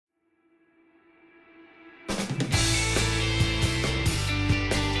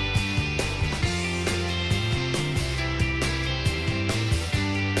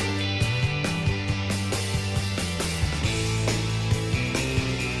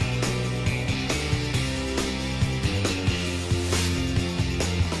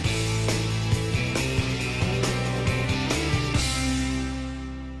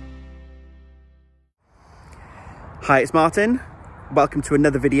Hi, it's Martin. Welcome to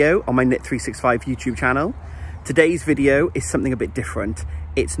another video on my Knit365 YouTube channel. Today's video is something a bit different.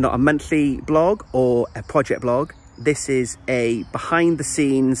 It's not a monthly blog or a project blog. This is a behind the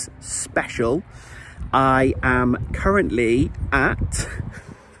scenes special. I am currently at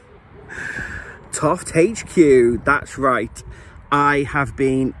Toft HQ. That's right. I have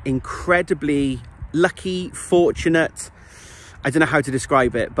been incredibly lucky, fortunate. I don't know how to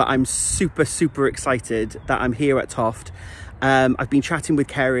describe it, but I'm super excited that I'm here at Toft. I've been chatting with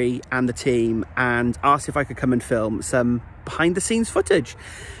Kerry and the team and asked if I could come and film some behind the scenes footage.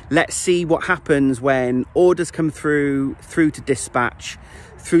 Let's see what happens when orders come through to dispatch,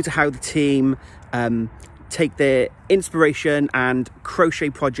 through to how the team take their inspiration and crochet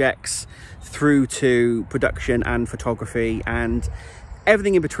projects through to production and photography and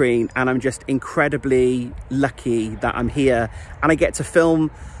everything in between. And I'm just incredibly lucky that I'm here and I get to film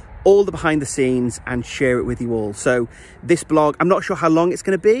all the behind the scenes and share it with you all. So this blog, I'm not sure how long it's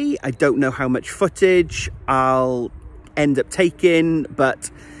going to be. I don't know how much footage I'll end up taking, but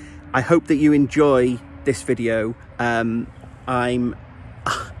I hope that you enjoy this video. I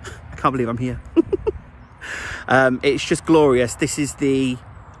can't believe I'm here. It's just glorious. This is the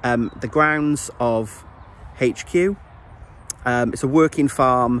grounds of HQ. It's a working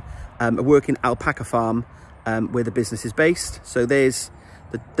farm, a working alpaca farm where the business is based. So there's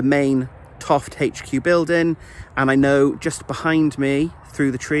the main Toft HQ building, and I know just behind me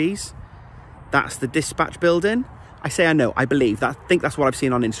through the trees, that's the dispatch building. I say I know, I believe that. I think that's what I've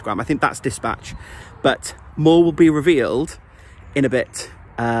seen on Instagram. I think that's dispatch, but more will be revealed in a bit.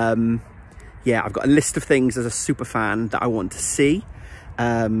 Yeah, I've got a list of things as a super fan that I want to see.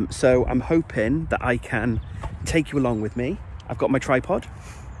 So I'm hoping that I can take you along with me. I've got my tripod.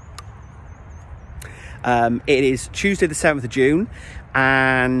 It is Tuesday the 7th of June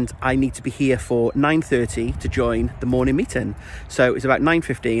and I need to be here for 9:30 to join the morning meeting. So it's about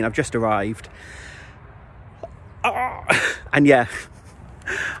 9:15, I've just arrived. And yeah,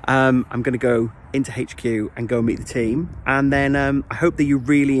 I'm going to go into HQ and go meet the team. And then I hope that you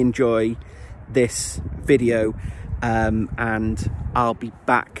really enjoy this video. And I'll be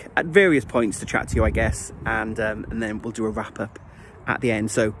back at various points to chat to you, I guess, and then we'll do a wrap up at the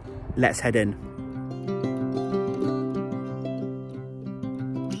end. So let's head in.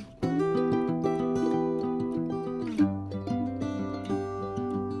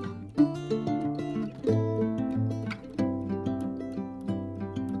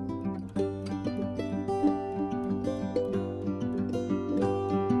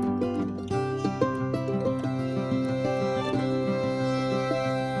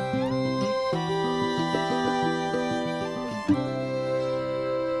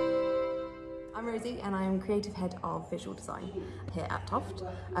 And I'm creative head of visual design here at Toft.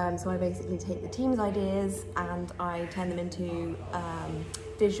 So I basically take the team's ideas and I turn them into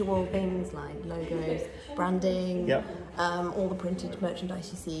visual things like logos, branding, yep. All the printed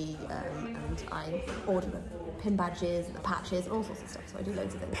merchandise you see, and I order the pin badges, the patches, all sorts of stuff. So I do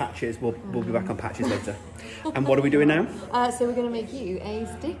loads of things. Patches, we'll be back on patches later. And what are we doing now? So we're going to make you a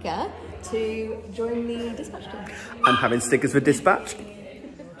sticker to join the dispatch team. I'm having stickers for dispatch.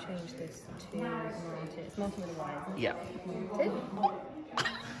 Martin with a Y, isn't it?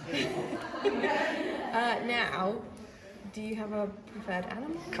 Yeah. Now, do you have a preferred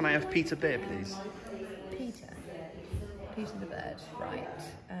animal? Can I have Peter Bear, please? Peter the bird, right.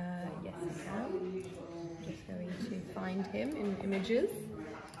 Yes, I can. Just going to find him in images.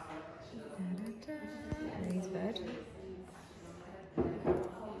 And he's bird.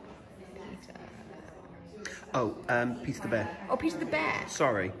 Peter. Oh, Peter the Bear. Oh, Peter the Bear.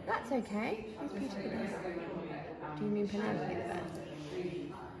 Sorry. That's okay. Who's Peter the Bear? Do you mean Penelope the Bear?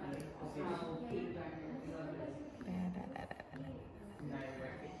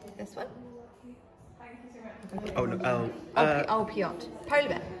 This one? Oh, no. Oh, Piot. Polar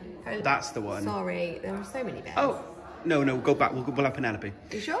Bear. That's the one. Sorry, there are so many bears. Oh, no, go back. We'll have Penelope.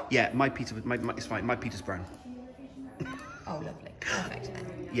 You sure? Yeah, my Peter, it's fine. My Peter's brown. Oh, lovely. Perfect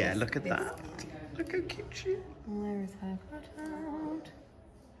then. Yeah, look at that. Look how cute she is. Where is her cutout?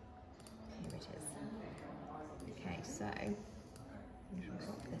 Here it is. Okay, so I'm just going to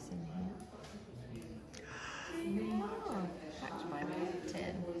pop this in here. Oh, back to my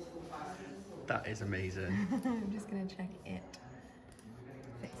tin. That is amazing. I'm just going to check it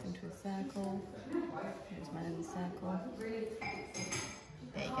fits into a circle. Here's my little circle. There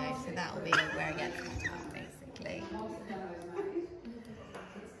you go. So that will be where it gets cut out, basically. We'll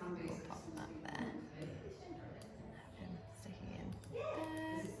pop that there. Have him sticking in there.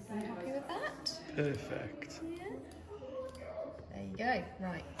 Are you happy with that? Perfect. Yeah. There you go.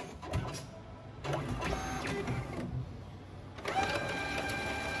 Right.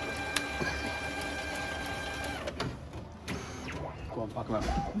 I'll come up.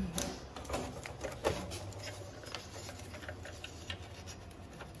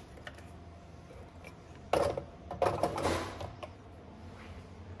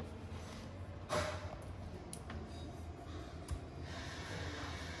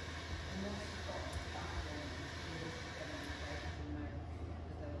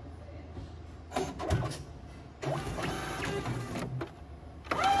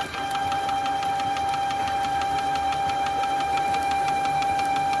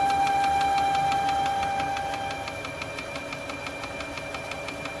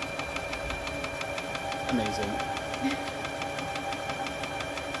 Amazing.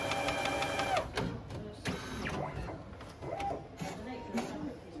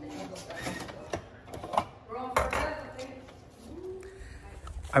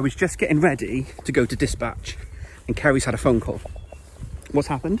 I was just getting ready to go to dispatch and Kerry's had a phone call. What's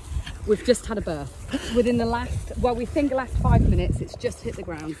happened? We've just had a birth. Within the last, well, we think the last 5 minutes, it's just hit the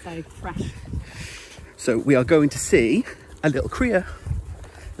ground, so fresh. So we are going to see a little cria,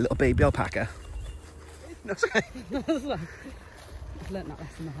 a little baby alpaca. No, sorry. I've learnt that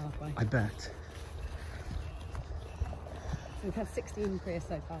lesson the hard way. I bet. So we've had 16 cria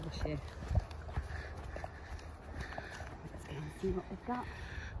so far this year. Let's go and see what we've got.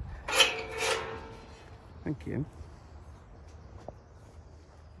 Thank you.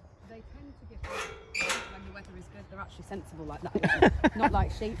 They tend to give birth when the weather is good. They're actually sensible like that, not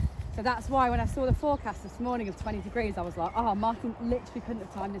like sheep. So that's why when I saw the forecast this morning of 20 degrees, I was like, oh, Martin literally couldn't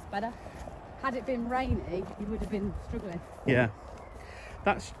have timed this better. Had it been rainy, he would have been struggling. Yeah.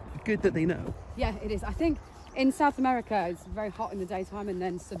 That's good that they know. Yeah, it is. I think in South America, it's very hot in the daytime and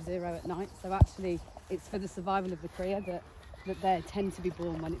then sub-zero at night. So actually, it's for the survival of the cria that they tend to be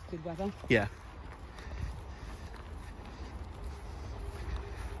born when it's good weather. Yeah.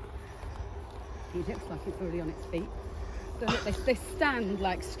 It looks like it's already on its feet. So look, they stand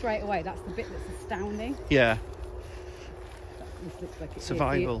like straight away. That's the bit that's astounding. Yeah. This looks like it's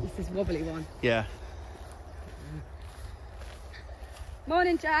survival. This is wobbly one. Yeah.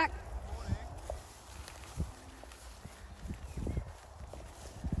 Morning, Jack.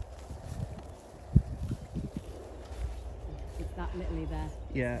 It's that little there.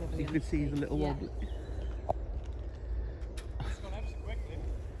 Yeah, you could see the little wobbly.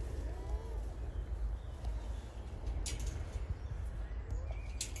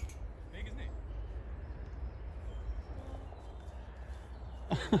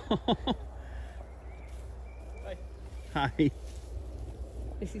 Hi.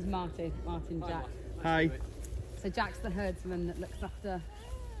 This is Martin Jack. Hi. So Jack's the herdsman that looks after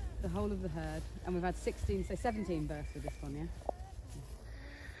the whole of the herd, and we've had 17 births with this one, yeah?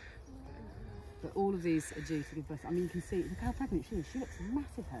 But all of these are due to give birth. I mean, you can see, look how pregnant she is. She looks a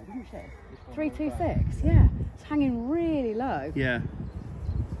massive herd, doesn't she? 326, yeah. It's hanging really low. Yeah.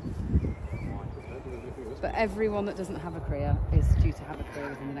 But everyone that doesn't have a cria is due to have a cria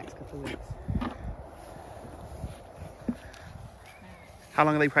within the next couple of weeks. How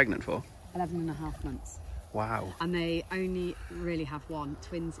long are they pregnant for? 11.5 months. Wow. And they only really have one.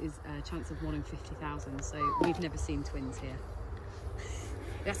 Twins is a chance of 1 in 50,000, so we've never seen twins here.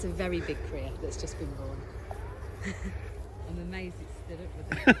 That's a very big cria that's just been born. I'm amazed it's stood up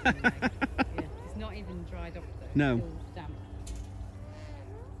with it. Yeah, it's not even dried off though. No. It's still damp.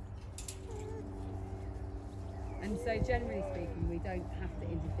 And so generally speaking, we don't have to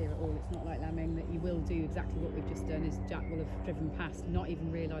interfere at all. It's not like lambing that you will do exactly what we've just done, is Jack will have driven past, not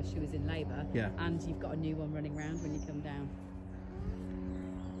even realised she was in labour. Yeah. And you've got a new one running around when you come down.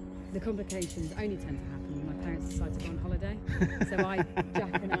 The complications only tend to happen when my parents decide to go on holiday. So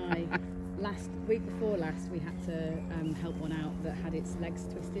Jack and I, week before last, we had to help one out that had its legs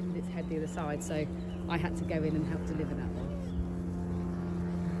twisted with its head the other side. So I had to go in and help deliver that one.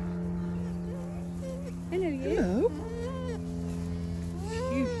 Hello, you. Hello.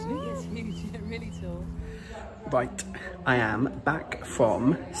 Huge, it's huge, really tall. Right, I am back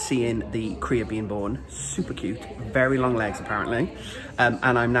from seeing the cria being born. Super cute, very long legs apparently. And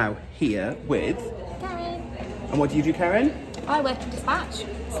I'm now here with... Karen. And what do you do, Karen? I work in dispatch,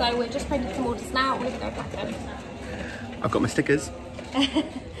 so we're just printing some orders now. We're going to go back them. I've got my stickers.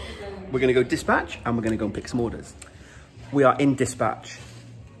 We're going to go dispatch and we're going to go and pick some orders. We are in dispatch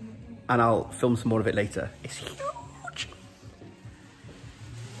and I'll film some more of it later. It's huge.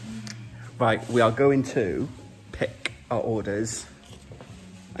 Right, we are going to pick our orders.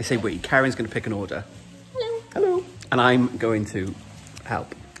 I say we, Karen's going to pick an order. Hello. Hello. And I'm going to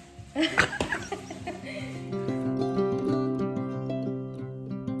help.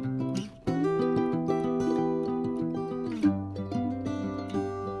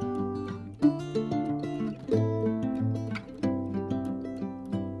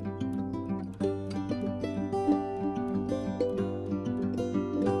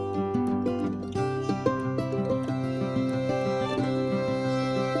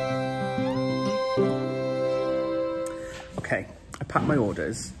 Okay, I packed my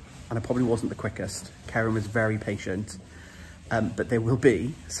orders and I probably wasn't the quickest. Karen was very patient, but there will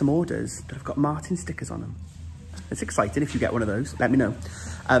be some orders that have got Martin stickers on them. It's exciting. If you get one of those, let me know.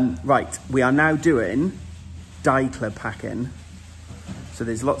 Right, we are now doing die club packing. So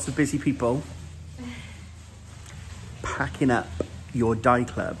there's lots of busy people packing up your die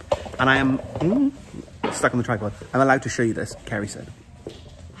club. And I am stuck on the tripod. I'm allowed to show you this, Kerry said.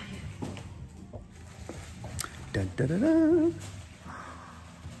 Dun, dun, dun, dun.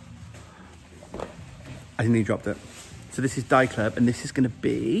 I nearly dropped it. So this is die club, and this is going to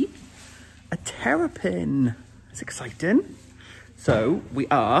be a terrapin. It's exciting. So we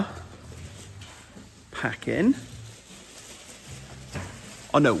are packing.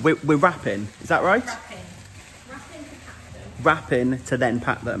 Oh no, we're wrapping. Is that right? Wrapping. Wrapping to pack them. Wrapping to then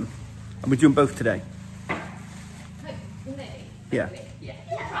pack them. And we're doing both today. Yeah. Yeah,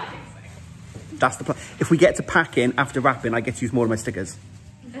 I think so. That's the plan. If we get to packing after wrapping, I get to use more of my stickers.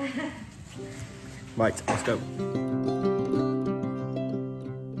 Right, let's go.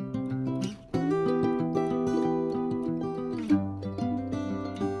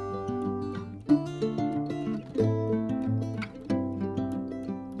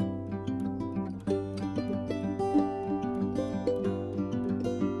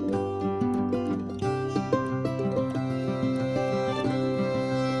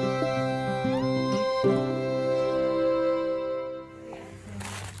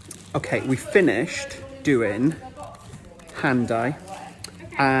 Okay, we finished doing hand dye,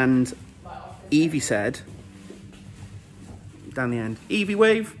 and Evie said, down the end, Evie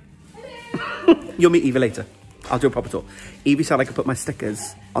wave. You'll meet Evie later. I'll do a proper talk. Evie said I could put my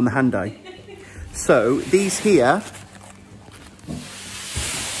stickers on the hand dye. So these here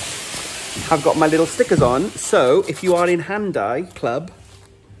have got my little stickers on. So if you are in hand dye club,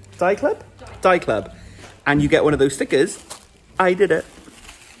 dye club, and you get one of those stickers, I did it.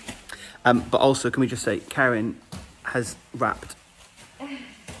 But also, can we just say, Karen has wrapped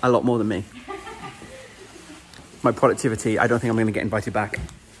a lot more than me. My productivity, I don't think I'm going to get invited back.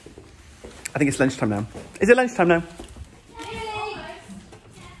 I think it's lunchtime now. Is it lunchtime now?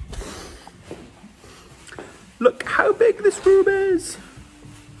 Look how big this room is.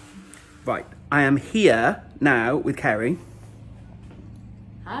 Right, I am here now with Kerry.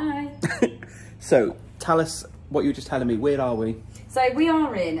 Hi. So, tell us what you were just telling me. Where are we? So we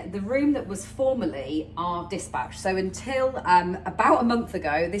are in the room that was formerly our dispatch. So until about a month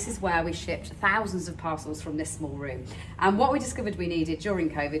ago, this is where we shipped thousands of parcels from this small room. And what we discovered we needed during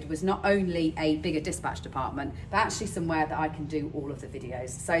COVID was not only a bigger dispatch department, but actually somewhere that I can do all of the videos.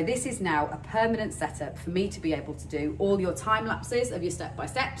 So this is now a permanent setup for me to be able to do all your time lapses of your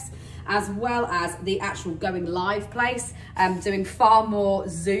step-by-steps, as well as the actual going live place, doing far more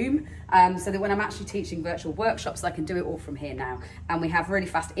Zoom, so that when I'm actually teaching virtual workshops, I can do it all from here now. And we have really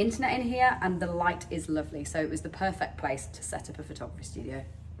fast internet in here, and the light is lovely. So it was the perfect place to set up a photography studio.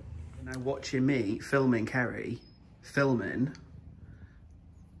 Now watching me filming Kerry, filming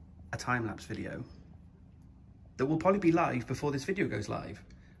a time-lapse video that will probably be live before this video goes live.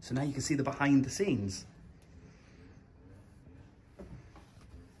 So now you can see the behind the scenes.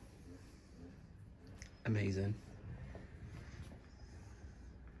 Amazing.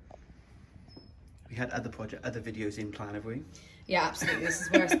 We had other videos in plan, have we? Yeah, absolutely. This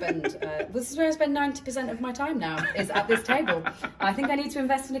is where I spend. This is where I spend 90% of my time now. Is at this table. I think I need to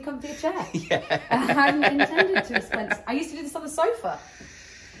invest in a comfier chair. Yeah. I'm intended to spend. I used to do this on the sofa.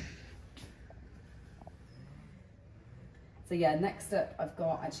 So yeah, next up I've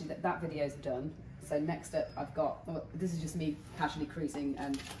got actually that video's done. So next up I've got. Well, this is just me casually creasing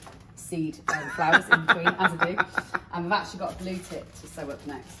seed flowers in between, as I do. And I've actually got a blue tip to sew up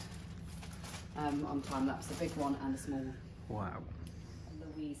next. On time lapse, a big one and a small one. Wow.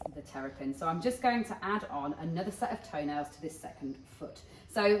 Louise the terrapin. So I'm just going to add on another set of toenails to this second foot.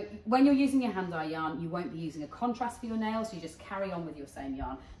 So when you're using your hand dye yarn, you won't be using a contrast for your nails, you just carry on with your same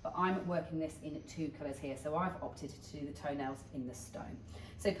yarn. But I'm working this in 2 colours here, so I've opted to do the toenails in the stone.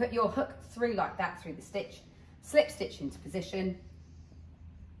 So put your hook through like that through the stitch, slip stitch into position,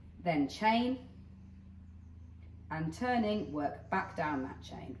 then chain, and turning, work back down that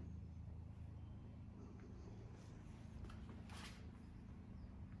chain.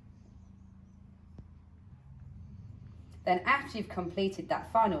 Then after you've completed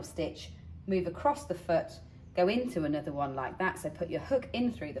that final stitch, move across the foot, go into another one like that. So put your hook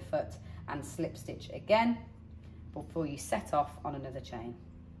in through the foot and slip stitch again before you set off on another chain.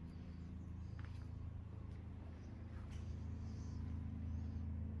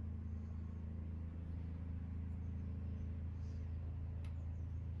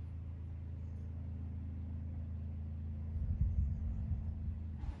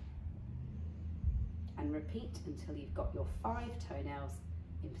 and repeat until you've got your 5 toenails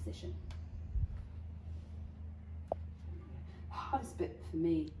in position. The hardest bit for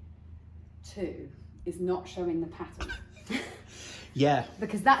me too is not showing the pattern. Yeah.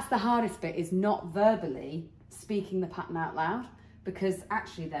 Because that's the hardest bit, is not verbally speaking the pattern out loud, because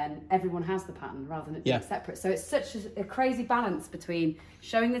actually then everyone has the pattern rather than it being separate. So it's such a crazy balance between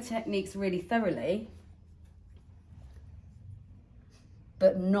showing the techniques really thoroughly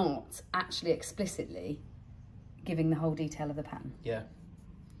but not actually explicitly giving the whole detail of the pattern. Yeah.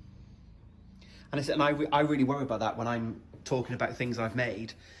 And I really worry about that when I'm talking about things I've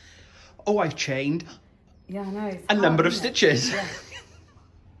made. Oh, I've chained Yeah, I know. a number of stitches. Yeah.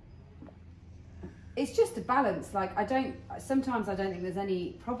 It's just a balance. Like, sometimes I don't think there's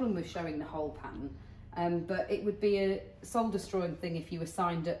any problem with showing the whole pattern, but it would be a soul destroying thing if you were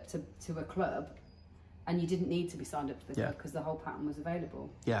signed up to a club and you didn't need to be signed up to the club because the whole pattern was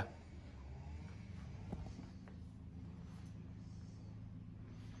available. Yeah.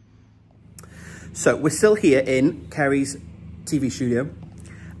 So we're still here in Kerry's TV studio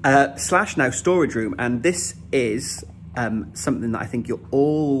 / now storage room, and this is something that I think you're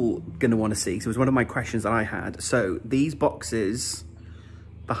all going to want to see. So it was one of my questions that I had. So these boxes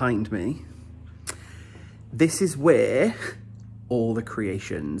behind me, this is where all the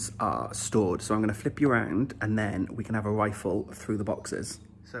creations are stored. So I'm going to flip you around and then we can have a rifle through the boxes.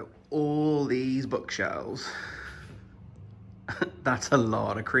 So all these bookshelves, that's a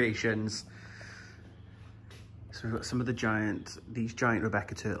lot of creations. So we've got some of the these giant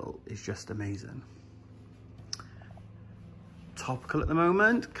Rebecca turtle is just amazing. Topical at the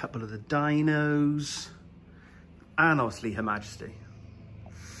moment, a couple of the dinos, and obviously Her Majesty.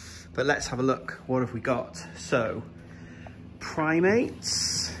 But let's have a look. What have we got? So,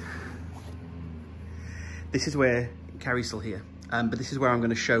 primates. This is where, Kerry's still here, but this is where I'm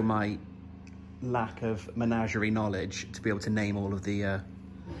going to show my lack of menagerie knowledge to be able to name all of the... Leah.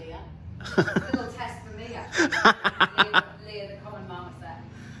 A little test for me, actually. Leah, the common marmoset.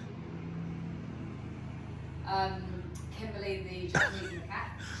 Kimberly, the Japanese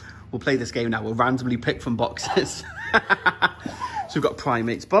macaque. We'll play this game now. We'll randomly pick from boxes. So we've got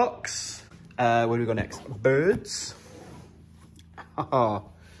primates box. Where do we go next? Birds. Oh,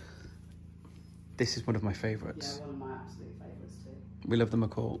 this is one of my favourites. Yeah, one of my absolute favourites too. We love the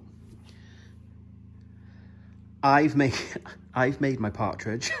macaw. I've made my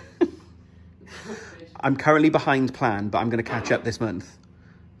partridge. I'm currently behind plan, but I'm going to catch up this month.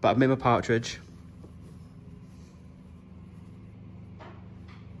 But I've made my partridge.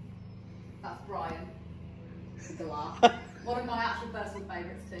 That's Brian. One of my actual personal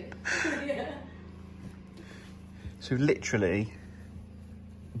favourites too. Yeah. So literally,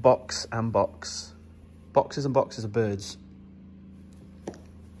 box and box. Boxes and boxes of birds.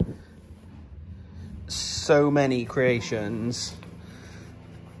 So many creations.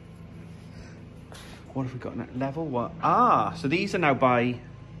 What have we got now? Level what? Ah, so these are now by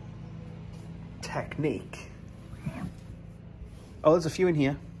technique. Oh, there's a few in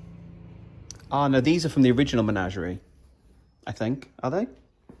here. Ah, no, these are from the original menagerie, I think. Are they?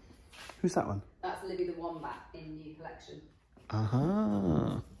 Who's that one? That's Libby the Wombat in New Collection.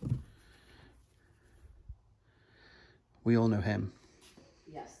 Uh-huh. We all know him.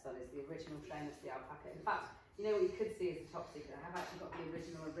 Yes, that is the original Seamus the alpaca. In fact, you know what you could see as a top secret? I have actually got the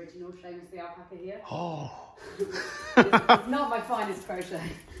original Seamus the alpaca here. Oh. It's not my finest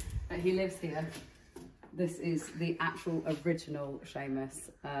crochet, but he lives here. This is the actual original Seamus.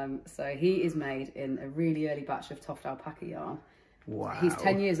 So he is made in a really early batch of Toft alpaca yarn. Wow. He's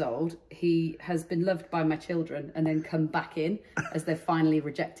 10 years old. He has been loved by my children and then come back in as they've finally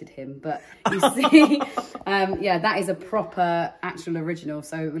rejected him. But you see, yeah, that is a proper actual original.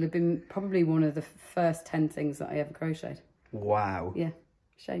 So it would have been probably one of the first 10 things that I ever crocheted. Wow. Yeah,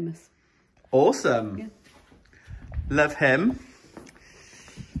 Seamus. Awesome. Yeah. Love him.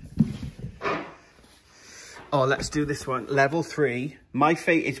 Oh, let's do this one. Level 3.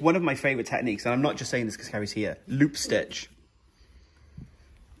 It's one of my favourite techniques, and I'm not just saying this because Kerry's here. Loop stitch.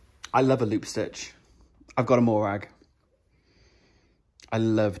 I love a loop stitch. I've got a morag. I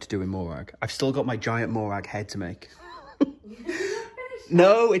loved doing morag. I've still got my giant morag head to make.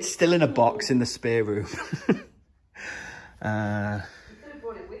 No, it's still in a box in the spare room. You could have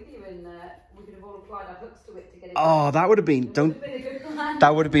brought it with you and we could have all applied our hooks to it to get it. Oh, that would have been,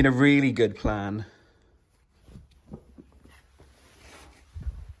 that would have been a really good plan.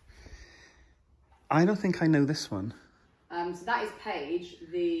 I don't think I know this one. So that is Paige,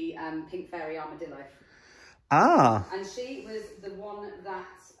 the pink fairy armadillo. Ah. And she was the one that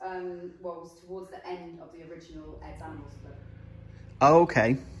was towards the end of the original Ed's Animals Club. Oh,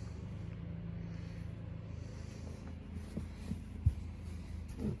 okay.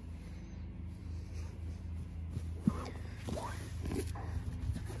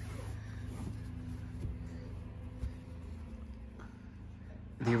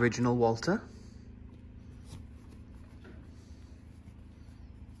 the original Walter.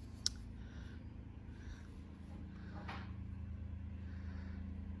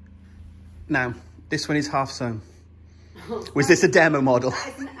 Now, this one is half sewn. Was this a demo model?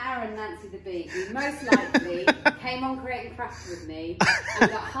 That is an Aaron Nancy the Bee, who most likely came on Creating Craft with me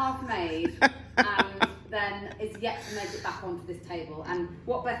and got half made and then is yet to make it back onto this table. And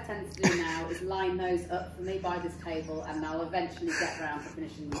what Beth tends to do now is line those up for me by this table, and I'll eventually get round to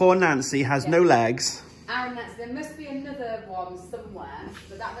finishing them. Poor Nancy has no legs. Aaron Nancy, there must be another one somewhere,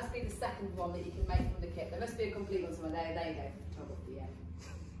 but that must be the second one that you can make from the kit. There must be a complete one somewhere. There you go. Photography, yeah.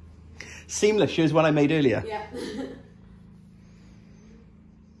 Seamless, here's one I made earlier. Yeah.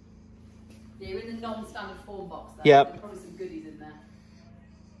 Yeah, you're in the non-standard form box there. Yep. There's probably some goodies in there.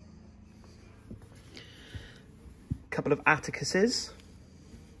 Couple of Atticuses.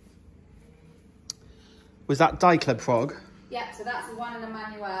 Was that Die Club Frog? Yeah, so that's the one in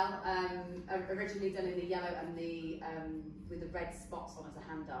Emmanuel, originally done in the yellow and the with the red spots on as a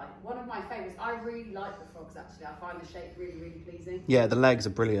hand dye. One of my favourites. I really like the frogs actually. I find the shape really, really pleasing. Yeah, the legs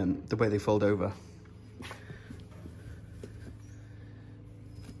are brilliant, the way they fold over.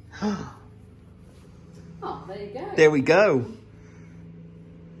 Oh, there you go. There we go.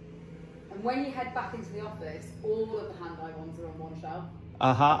 And when you head back into the office, all of the hand dye ones are on one shelf.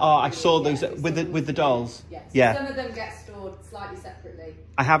 Uh-huh. Oh, I saw those with the dolls. Yes. Yeah. Some of them get stored slightly separately.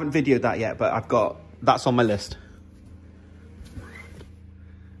 I haven't videoed that yet, but that's on my list.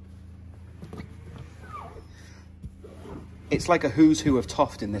 It's like a who's who of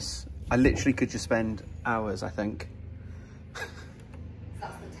Toft in this. I literally could just spend hours, I think.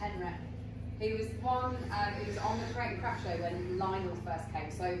 That's the 10 rep. He was on the Creating Craft show when Lionel first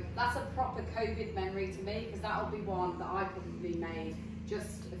came. So that's a proper COVID memory to me, because that'll be one that I probably made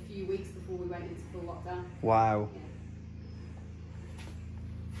just a few weeks before we went into full lockdown. Wow. Yeah.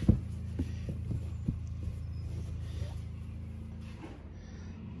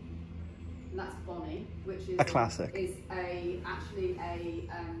 And that's Bonnie, which is a classic. Is actually a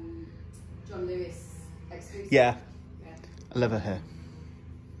John Lewis exclusive. Yeah. Yeah. I love her hair.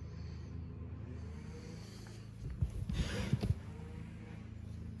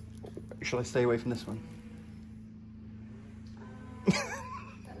 Shall I stay away from this one?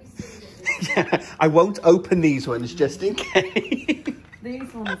 Yeah, I won't open these ones just in case.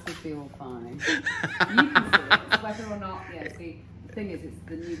 These ones would be all fine. You can see it. It's whether or not, yeah, see, the thing is, it's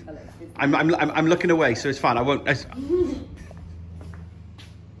the new colour. I'm looking away, so it's fine. I won't. You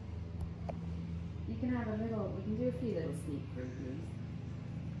can have a little, we can do a few little sneak previews.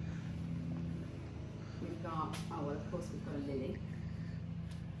 We've got, oh well, of course we've got a lily.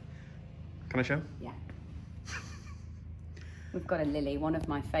 Can I show? Yeah. We've got a lily, one of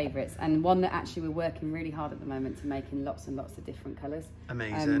my favourites, and one that actually we're working really hard at the moment to make in lots and lots of different colours.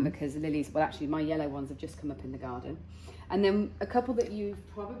 Amazing. Because lilies, well actually my yellow ones have just come up in the garden. And then a couple that you've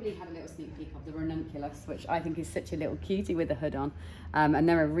probably had a little sneak peek of, the ranunculus, which I think is such a little cutie with a hood on. And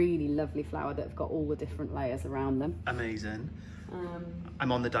they're a really lovely flower that have got all the different layers around them. Amazing.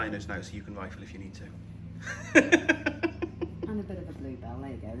 I'm on the dinos now, so you can rifle if you need to. And a bit of a bluebell,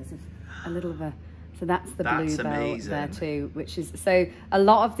 there you go. There's a little of a... So that's the bluebell amazing. there too, which is, so a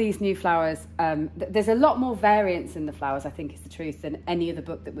lot of these new flowers, there's a lot more variance in the flowers, I think is the truth, than any other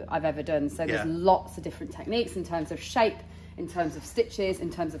book that I've ever done. So there's lots of different techniques in terms of shape, in terms of stitches,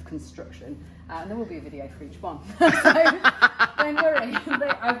 in terms of construction. And there will be a video for each one. So don't worry,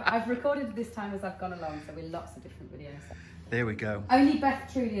 I've recorded this time as I've gone along, so we'll lots of different videos. There we go. Only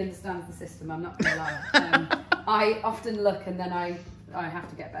Beth truly understands the system, I'm not going to lie. I often look and then I have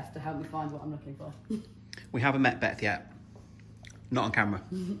to get Beth to help me find what I'm looking for. We haven't met Beth yet. Not on camera.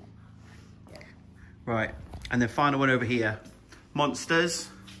 Yeah. Right, and then final one over here. Monsters.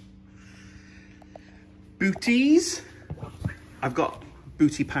 Booties. I've got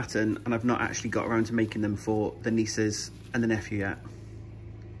booty pattern and I've not actually got around to making them for the nieces and the nephew yet.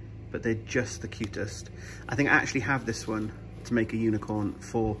 But they're just the cutest. I think I actually have this one to make a unicorn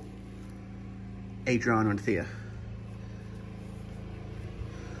for Adriana and Thea.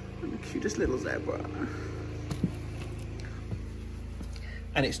 The cutest little zebra.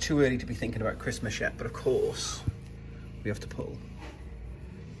 And it's too early to be thinking about Christmas yet, but of course we have to pull.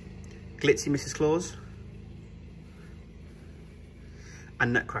 Glitzy Mrs. Claus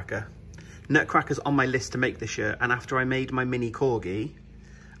and Nutcracker. Nutcracker's on my list to make this year, and after I made my mini corgi,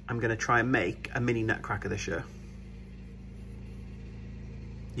 I'm going to try and make a mini Nutcracker this year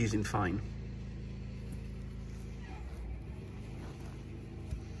using fine.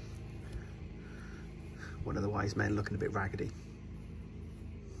 One of the wise men looking a bit raggedy.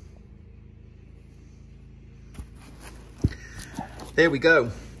 There we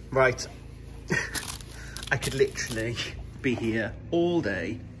go. Right. I could literally be here all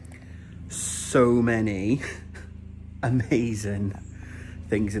day. So many amazing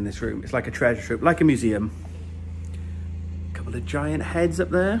things in this room. It's like a treasure trove, like a museum. A couple of giant heads up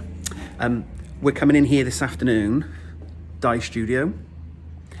there. We're coming in here this afternoon, dye studio.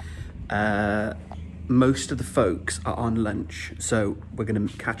 Most of the folks are on lunch, so we're gonna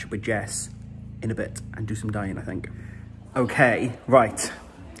catch up with Jess in a bit and do some dyeing, I think. Okay, right.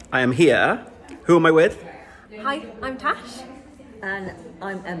 I am here. Who am I with? Hi, I'm Tash. And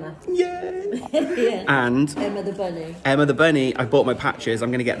I'm Emma. Yay! Yeah. And Emma the bunny. Emma the bunny. I bought my patches. I'm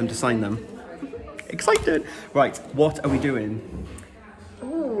going to get them to sign them. Excited. Right, what are we doing?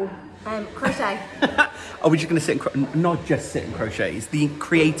 Ooh, crochet. Are we just going to sit and not just sit and crochet? It's the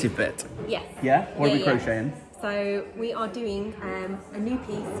creative bit. Yes. Yeah? What are we crocheting? So we are doing a new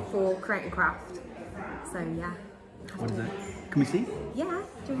piece for Create and Craft. So yeah. What is it? Can we see? Yeah,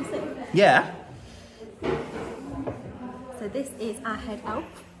 do you want to see? Yeah. So this is our head elf.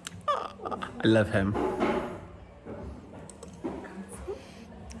 I love him.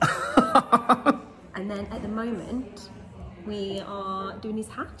 And then at the moment, we are doing his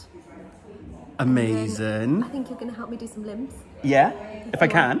hat. Amazing. I think you're going to help me do some limbs. Yeah? If I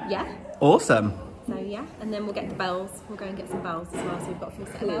can? Yeah. Awesome. So yeah, and then we'll get the bells. We'll go and get some bells as well. So we've got a few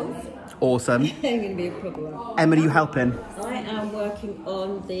set of bells. Awesome. I'm going to be a problem. Emma, are you helping? I am working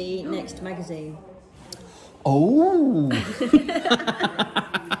on the next magazine. Oh.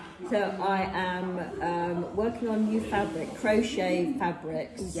 So I am working on new fabric, crochet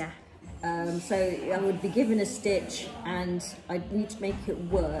fabrics. Yeah. So I would be given a stitch and I need to make it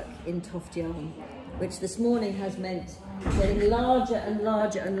work in Toft yarn, which this morning has meant getting larger and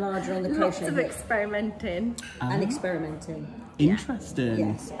larger and larger on the crochet Lots of hook experimenting. and experimenting. Interesting.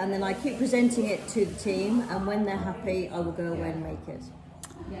 Yes, and then I keep presenting it to the team, and when they're happy, I will go away and make it.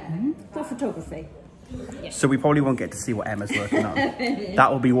 For photography. So we probably won't get to see what Emma's working on.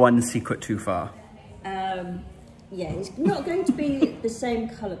 That will be one secret too far. Yeah, it's not going to be the same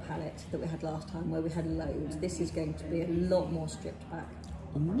colour palette that we had last time, where we had loads. This is going to be a lot more stripped back.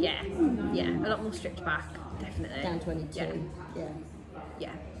 Yeah, yeah, a lot more stripped back, definitely. Down 22. Yeah.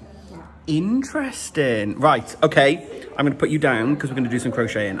 Interesting. Right, okay. I'm going to put you down because we're going to do some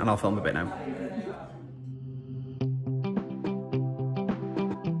crocheting and I'll film a bit now.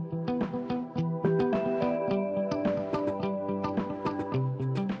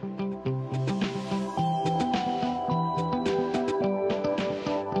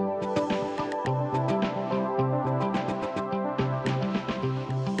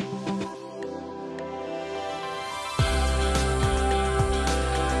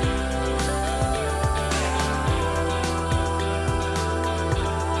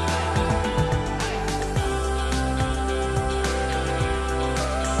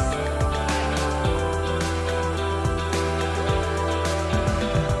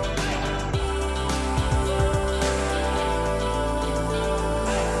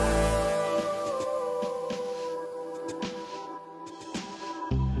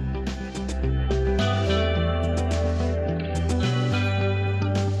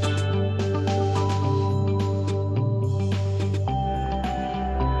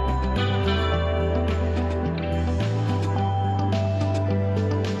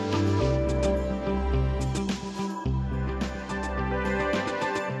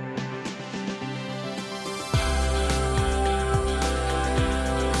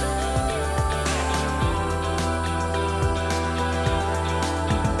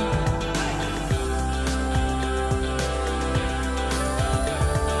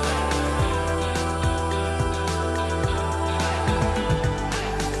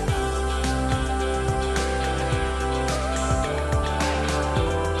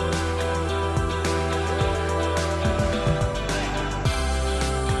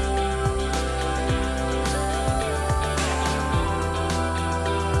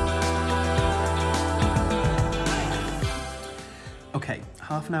 Okay,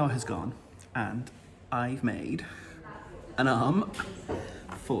 half an hour has gone and I've made an arm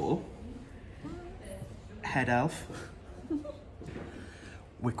for Head Elf.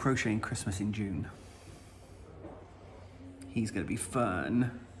 We're crocheting Christmas in June. He's gonna be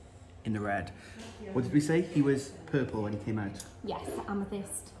fun in the red. What did we say? He was purple when he came out. Yes,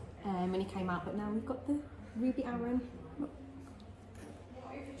 amethyst when he came out, but now we've got the ruby Aaron.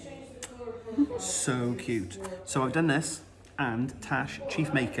 So cute. So I've done this, and Tash,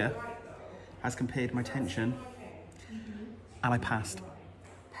 Chief Maker, has compared my tension, and I passed.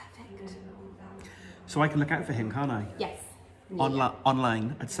 Perfect. So I can look out for him, can't I? Yes.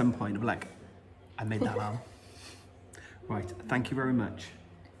 Online at some point, I'm like, I made that arm. Right, thank you very much.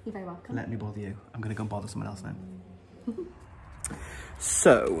 You're very welcome. Let me bother you. I'm going to go and bother someone else now.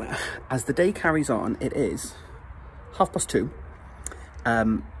 So, as the day carries on, it is 2:30.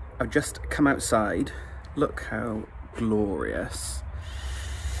 I've just come outside. Look how glorious.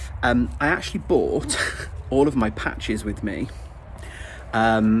 I actually bought all of my patches with me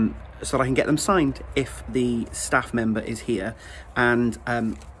so that I can get them signed if the staff member is here. And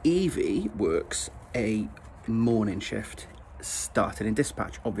Evie works a morning shift, started in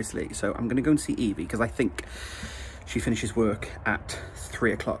dispatch, obviously. So I'm going to go and see Evie because I think she finishes work at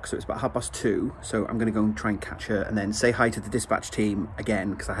 3 o'clock. So it's about 2:30. So I'm going to go and try and catch her and then say hi to the dispatch team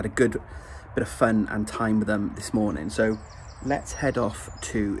again because I had a good bit of fun and time with them this morning. So let's head off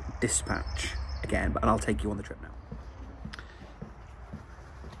to dispatch again, and I'll take you on the trip now.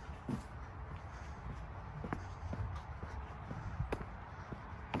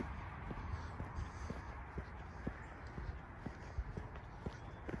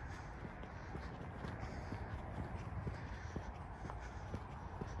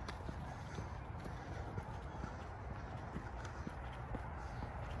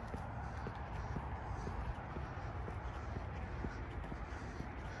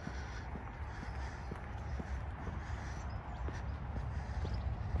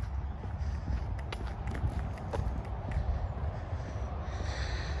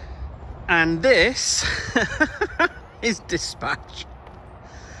 And this is dispatch.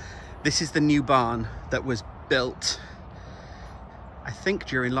 This is the new barn that was built, I think,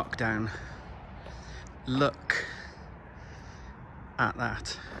 during lockdown. Look at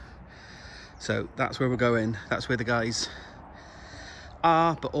that. So that's where we're going. That's where the guys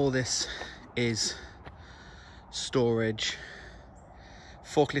are. But all this is storage,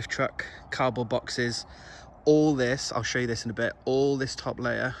 forklift truck, cardboard boxes. All this, I'll show you this in a bit, all this top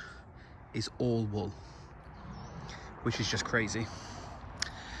layer is all wool, which is just crazy.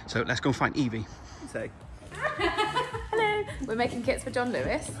 So let's go and find Evie. Say. Hello. We're making kits for John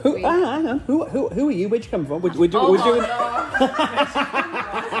Lewis. Hang on. Who are you? Where'd you come from? We're doing.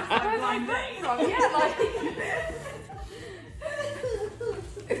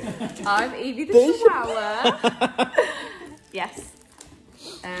 I'm Evie the Chihuahua. Yes.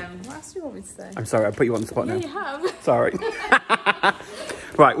 What else do you want me to say? I'm sorry, I put you on the spot now. Yeah, you have. Sorry.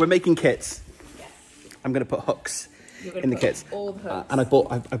 Right, we're making kits. Yes. I'm going to put hooks You're gonna in the put kits. all the hooks. And I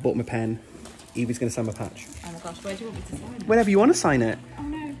bought my pen. Evie's going to sign my patch. Oh my gosh, where do you want me to sign it? Whenever you want to sign it. Oh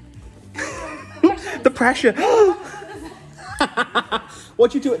no. The pressure.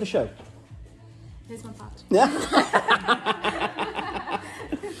 What do you do at the show? Here's my patch. Yeah.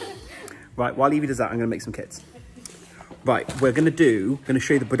 Right, while Evie does that, I'm going to make some kits. Right, we're going to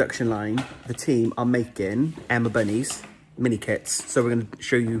show you the production line. The team are making Emma Bunny's mini kits. So we're going to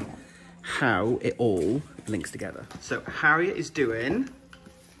show you how it all links together. So Harriet is doing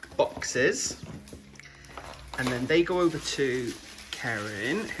boxes. And then they go over to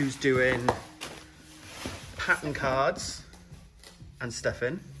Karen, who's doing pattern cards and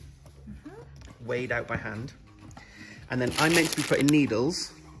stuffing, weighed out by hand. And then I'm meant to be putting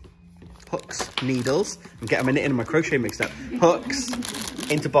needles, hooks, needles. I'm getting my knitting and my crochet mixed up. Hooks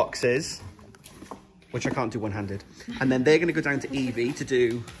into boxes, which I can't do one-handed. And then they're going to go down to Evie to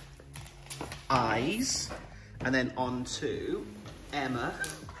do eyes, and then on to Emma.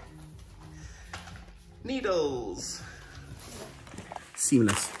 Needles.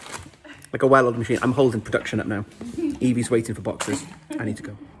 Seamless. Like a well-oiled machine. I'm holding production up now. Evie's waiting for boxes. I need to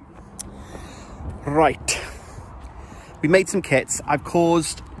go. Right. We made some kits. I've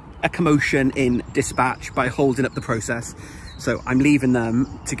caused a commotion in dispatch by holding up the process. So I'm leaving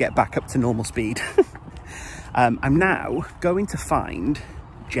them to get back up to normal speed. I'm now going to find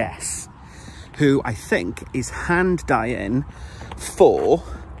Jess, who I think is hand dyeing for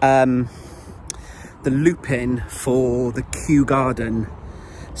the looping for the Kew Garden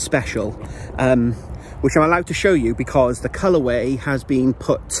special, which I'm allowed to show you because the colorway has been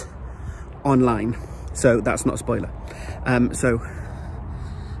put online. So that's not a spoiler. So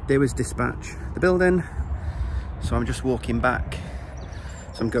there was dispatch, the building. So I'm just walking back.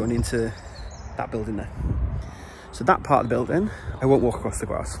 So I'm going into that building there. So that part of the building, I won't walk across the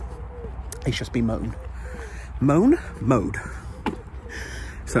grass. It's just been mown. Mowed.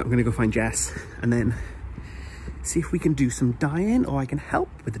 So I'm gonna go find Jess and then see if we can do some dyeing or I can help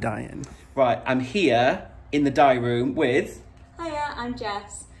with the dyeing. Right, I'm here in the dye room with... Hiya, I'm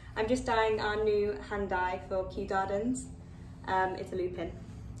Jess. I'm just dyeing our new hand dye for Kew Gardens. It's a loop-in.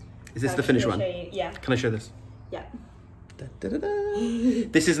 Is this the finished one? Yeah. Can I show this? Yeah. Da, da, da, da.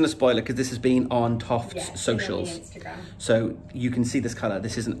 This isn't a spoiler because this has been on Toft's socials. Instagram. So you can see this colour.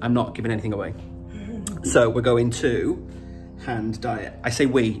 This isn't, I'm not giving anything away. So we're going to hand dye it. I say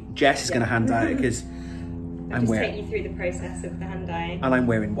we, Jess is going to hand dye it because I'll just take you through the process of the hand dyeing. And I'm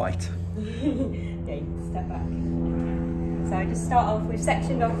wearing white. Yeah, you can step back. So I just start off, we've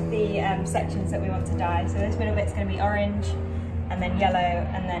sectioned off the sections that we want to dye. So this middle bit's going to be orange, and then yellow,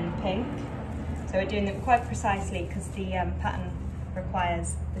 and then pink. So we're doing them quite precisely because the pattern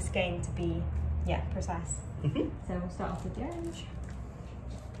requires the skein to be, precise. So we'll start off with the orange.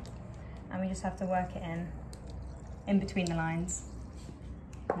 And we just have to work it in between the lines,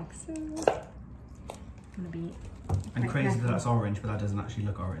 like so. Gonna be I'm crazy that that's orange, but that doesn't actually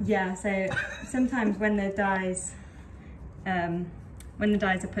look orange. Yeah, so sometimes when the dyes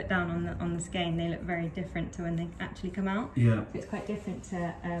are put down on the skein, they look very different to when they actually come out. Yeah. So it's quite different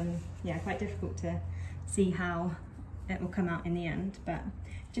to quite difficult to see how it will come out in the end. But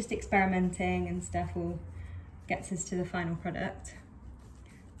just experimenting and stuff will gets us to the final product.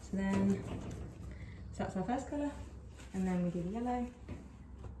 So that's our first colour, and then we do the yellow.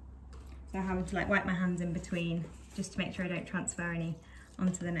 So I'm having to like wipe my hands in between just to make sure I don't transfer any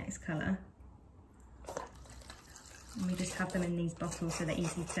onto the next colour. And we just have them in these bottles so they're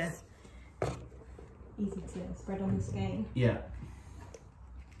easy to spread on the skein. Yeah.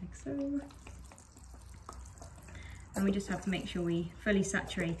 Like so. And we just have to make sure we fully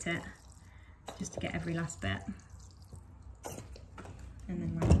saturate it just to get every last bit. And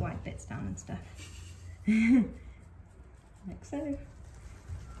then write white bits down and stuff. Like so.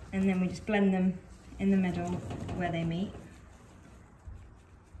 And then we just blend them in the middle where they meet.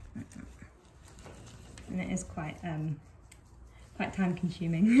 And it is quite time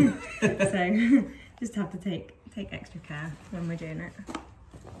consuming. So just have to take extra care when we're doing it.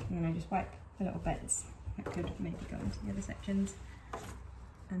 And then I just wipe the little bits that could maybe go into the other sections.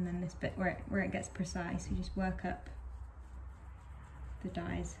 And then this bit where it gets precise, we just work up the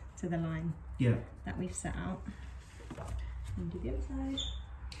dyes to the line that we've set out. And do the other side.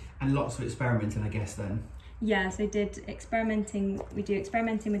 And lots of experimenting, I guess, then. Yeah, so we do experimenting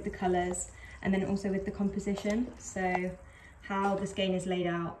with the colours and then also with the composition. So how the skein is laid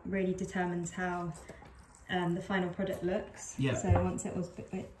out really determines how the final product looks. Yeah. So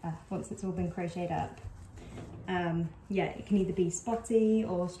once it's all been crocheted up, it can either be spotty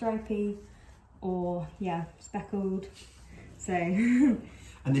or stripy or speckled. So and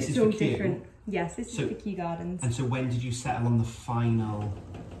this it's is all for Q? different. Yes, this is for Kew Gardens. And so when did you settle on the final?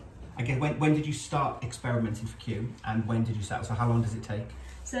 I guess when did you start experimenting for Q, and when did you settle? So how long does it take?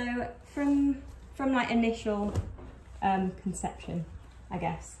 So from like initial conception, I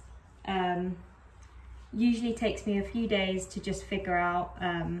guess, usually takes me a few days to just figure out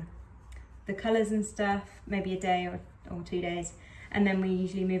the colours and stuff, maybe a day or 2 days, and then we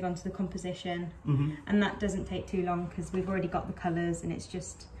usually move on to the composition. And that doesn't take too long because we've already got the colours and it's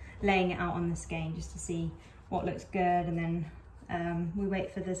just laying it out on the skein just to see what looks good, and then we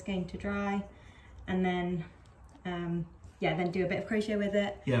wait for the skein to dry, and then then do a bit of crochet with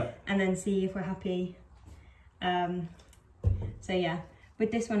it, and then see if we're happy. So yeah,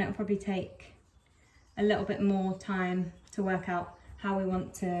 with this one it'll probably take a little bit more time to work out how we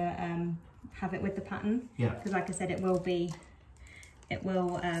want to have it with the pattern, because like I said, it will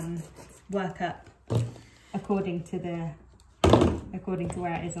work up according to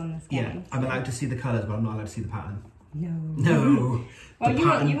where it is on the skein. I'm allowed to see the colours, but I'm not allowed to see the pattern. No.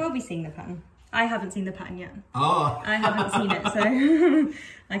 Well, you will be seeing the pattern. I haven't seen the pattern yet. Oh. I haven't seen it, so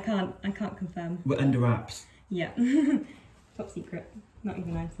I can't confirm. We're under wraps. Yeah. Top secret. Not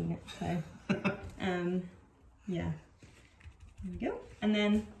even I've seen it. So yeah. There we go. And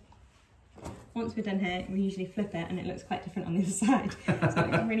then once we're done here, we usually flip it and it looks quite different on the other side. So it's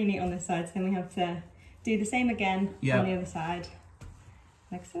really neat on this side. So then we have to do the same again on the other side.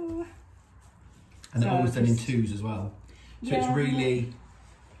 Like so. And they're always done in twos as well. So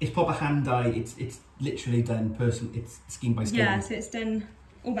it's proper hand dye. It's literally done it's skein by skein. Yeah, so it's done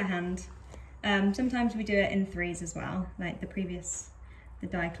all by hand. Sometimes we do it in threes as well. Like the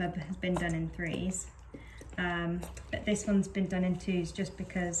dye club has been done in threes. But this one's been done in twos just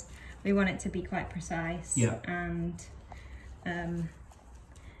because we want it to be quite precise. Yeah. And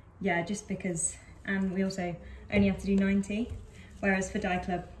just because, and we also only have to do 90, whereas for dye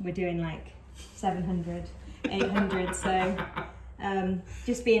club we're doing like 700, 800. So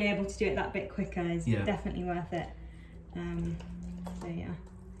just being able to do it that bit quicker is definitely worth it. So yeah,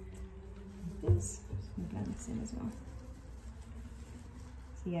 this blend this in as well.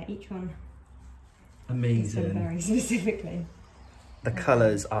 So yeah, each one amazing. is done very specifically. The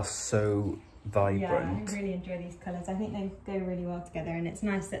colours are so vibrant. Yeah, I really enjoy these colours. I think they go really well together, and it's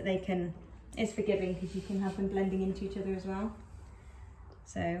nice that it's forgiving because you can have them blending into each other as well.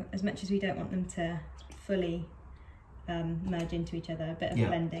 So as much as we don't want them to fully merge into each other. A bit of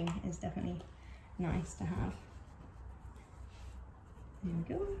blending is definitely nice to have. There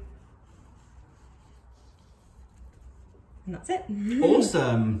we go. And that's it.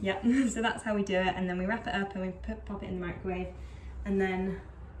 Awesome. Yeah, so that's how we do it, and then we wrap it up and we pop it in the microwave, and then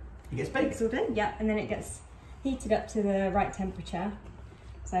it gets baked. It's all done. Yeah, and then it gets heated up to the right temperature.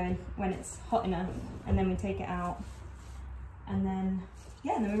 So when it's hot enough, and then we take it out, and then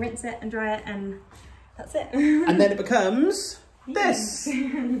and then we rinse it and dry it, and that's it. And then it becomes this.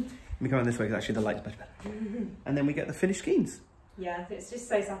 Let me come on this way because actually the light's much better. And then we get the finished skeins. Yeah, it's just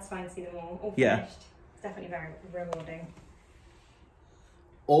so satisfying to see them all finished. Yeah. It's definitely very rewarding.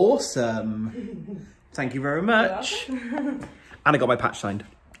 Awesome. Thank you very much. And I got my patch signed.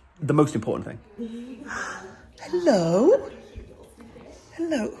 The most important thing. Hello.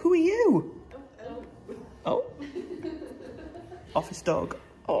 Hello. Who are you? Oh. Office dog.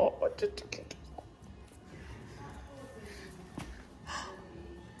 Oh.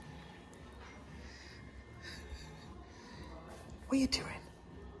 What are you doing?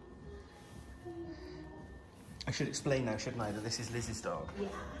 I should explain now, shouldn't I, that this is Liz's dog? Yeah.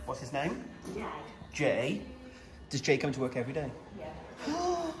 What's his name? Jay. Jay? Does Jay come to work every day? Yeah.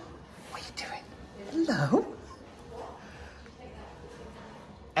 What are you doing? Hello?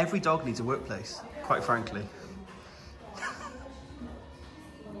 Every dog needs a workplace, quite frankly.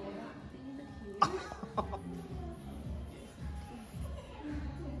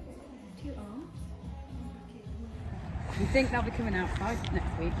 We think they'll be coming out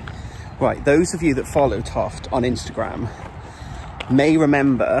next week. Right, those of you that follow Toft on Instagram may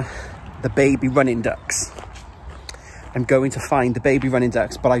remember the baby running ducks. I'm going to find the baby running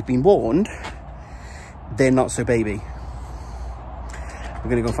ducks, but I've been warned they're not so baby. We're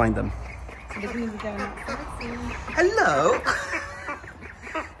going to go find them. Hello!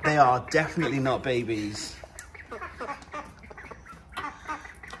 They are definitely not babies.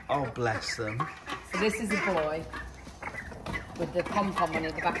 Oh, bless them. So this is a boy with the pom-pom on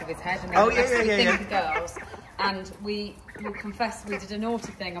the back of his head, and then the rest are girls. And we will confess we did a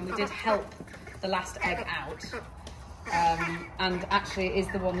naughty thing, and we did help the last egg out. And actually it is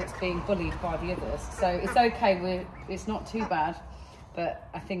the one that's being bullied by the others. So it's okay, it's not too bad. But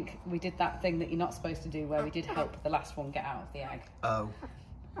I think we did that thing that you're not supposed to do, where we did help the last one get out of the egg. Oh.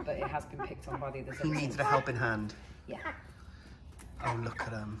 But it has been picked on by the others. He needed a helping hand. Yeah. Oh, look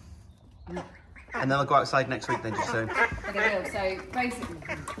at him. And then I'll go outside next week then, just so. But they will. So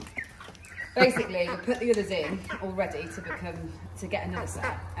basically, we put the others in already to get another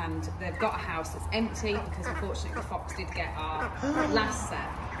set, and they've got a house that's empty because unfortunately the fox did get our last set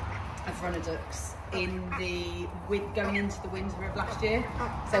of runner ducks going into the winter of last year.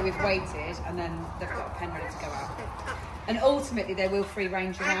 So we've waited, and then they've got a pen ready to go out. And ultimately, they will free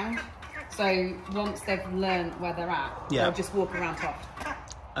range around. So once they've learned where they're at, they'll just walk around Toft.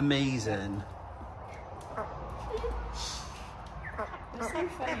 Amazing. They're so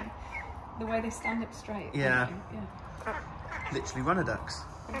funny. The way they stand up straight. Yeah. Literally runner ducks.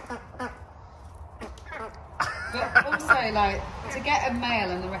 But also, like, to get a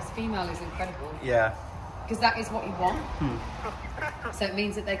male and the rest female is incredible. Yeah. Because that is what you want. So it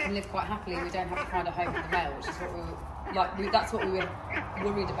means that they can live quite happily, and we don't have to find a home for the male, which is what that's what we were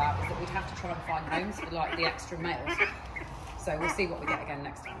worried about, is that we'd have to try and find homes for like the extra males. So we'll see what we get again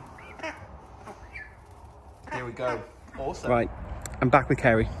next time. Here we go. Awesome. Right, I'm back with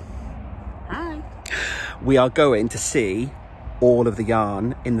Kerry. Hi. We are going to see all of the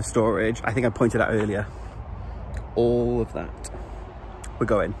yarn in the storage. I think I pointed out earlier. All of that. We're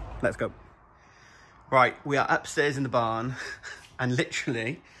going. Let's go. Right, we are upstairs in the barn, and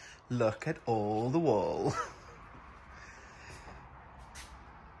literally, look at all the wool.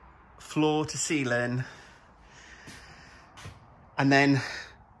 Floor to ceiling. And then,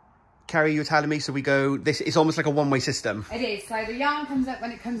 Kerry, you were telling me, so we go, it's almost like a one-way system. It is. So the yarn comes up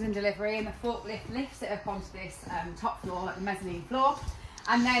when it comes in delivery, and the forklift lifts it up onto this top floor, like the mezzanine floor.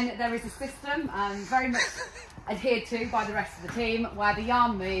 And then there is a system, very much adhered to by the rest of the team, where the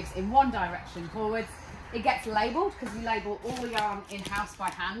yarn moves in one direction forwards. It gets labelled, because we label all the yarn in-house by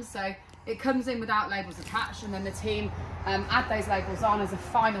hand. So it comes in without labels attached, and then the team add those labels on as a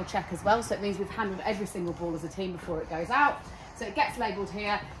final check as well. So it means we've handled every single ball as a team before it goes out. So it gets labelled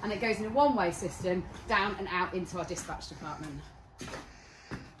here, and it goes in a one-way system down and out into our dispatch department.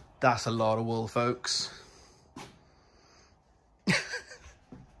 That's a lot of wool, folks.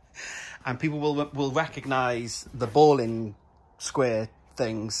 And people will recognise the balling square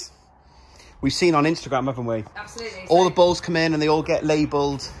things. We've seen on Instagram, haven't we? Absolutely. All the balls come in and they all get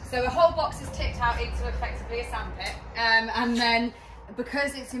labelled. So a whole box is tipped out into effectively a sandpit, and then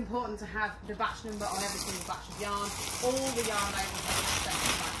Because it's important to have the batch number on every single batch of yarn, all the yarn labels are set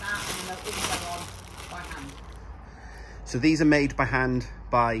like that, and then they'll all go on by hand. So these are made by hand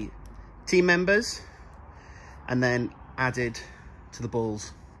by team members and then added to the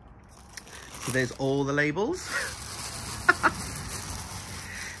balls. So there's all the labels.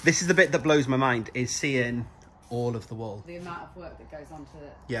 This is the bit that blows my mind, is seeing all of the wool. The amount of work that goes on to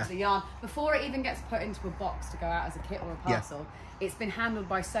Yeah. the yarn. Before it even gets put into a box to go out as a kit or a parcel, it's been handled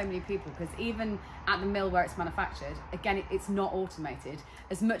by so many people, because even at the mill where it's manufactured, again, it's not automated.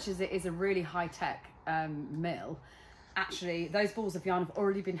 As much as it is a really high-tech mill, actually those balls of yarn have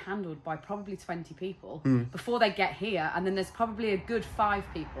already been handled by probably 20 people before they get here, and then there's probably a good 5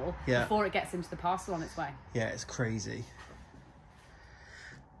 people before it gets into the parcel on its way. Yeah, it's crazy.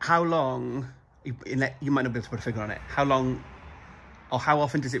 How long, you might not be able to put a figure on it, how long or how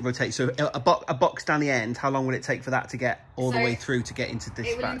often does it rotate? So a box down the end, how long will it take for that to get all the way through to get into this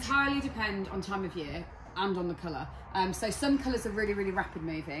It will batch? entirely depend on time of year and on the colour. So some colours are really, really rapid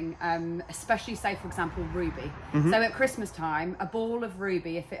moving, especially, say, for example, ruby. So at Christmas time, a ball of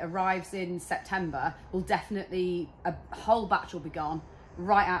ruby, if it arrives in September, will definitely, a whole batch will be gone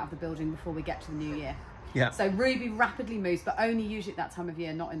right out of the building before we get to the new year. Yeah. So ruby rapidly moves, but only usually at that time of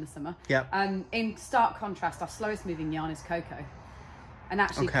year, not in the summer. Yeah. In stark contrast, our slowest moving yarn is cocoa. And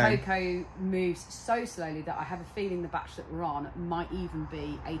actually cocoa moves so slowly that I have a feeling the batch that we're on might even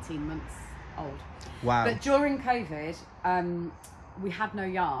be 18 months old. Wow. But during COVID, we had no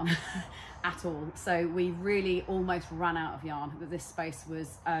yarn at all. So we really almost ran out of yarn. But this space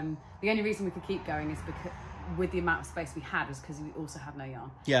was, the only reason we could keep going is because with the amount of space we had was because we also had no yarn.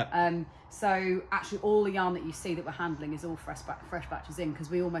 Yeah. So actually all the yarn that you see that we're handling is all fresh batches in, because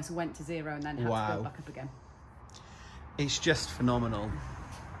we almost went to zero and then had to build back up again. It's just phenomenal.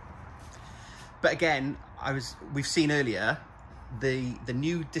 But again, we've seen earlier the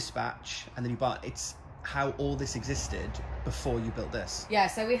new dispatch and the new barn. It's how all this existed before you built this. Yeah,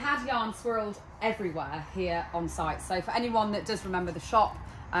 so we had yarn swirled everywhere here on site. So for anyone that does remember the shop,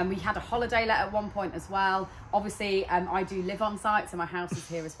 we had a holiday let at one point as well. Obviously, I do live on site, so my house is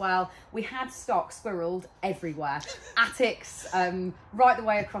here as well. We had stock squirreled everywhere. Attics, right the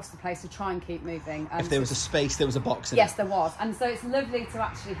way across the place to try and keep moving. If there was a space, there was a box in it. Yes, there was. And so it's lovely to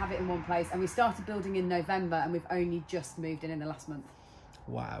actually have it in one place. And we started building in November, and we've only just moved in the last month.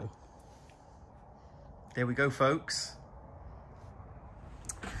 Wow. There we go, folks.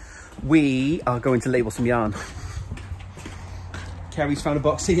 We are going to label some yarn. Kerry's found a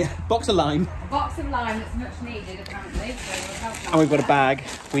box here. Box of lime. A box of lime that's much needed, apparently. So we'll help And we've got a bag.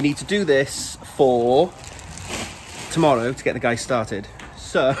 We need to do this for tomorrow to get the guys started.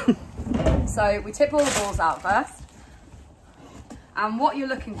 So we tip all the balls out first. And what you're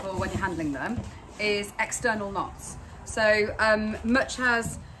looking for when you're handling them is external knots. So much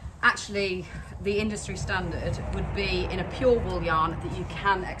as actually the industry standard would be in a pure wool yarn that you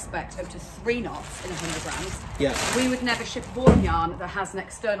can expect up to 3 knots in 100 grams. yeah. We would never ship a ball of yarn that has an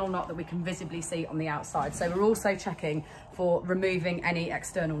external knot that we can visibly see on the outside. So we're also checking for removing any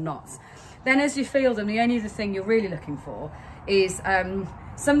external knots. Then as you feel them, the only other thing you're really looking for is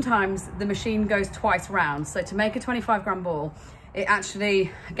sometimes the machine goes twice round. So to make a 25 gram ball, it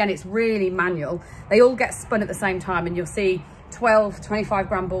actually, again, it's really manual. They all get spun at the same time, and you'll see 12, 25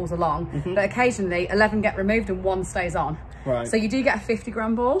 gram balls along, but occasionally 11 get removed and 1 stays on. Right. So you do get a 50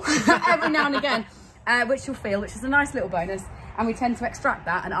 gram ball every now and again, which you'll feel, which is a nice little bonus. And we tend to extract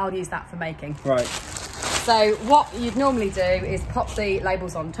that, and I'll use that for making. Right. So what you'd normally do is pop the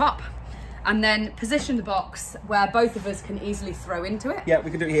labels on top and then position the box where both of us can easily throw into it. Yeah, we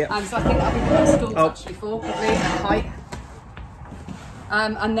can do it here. So I think that'll be good stools actually for, probably at height.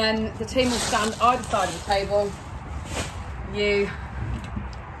 And then the team will stand either side of the table.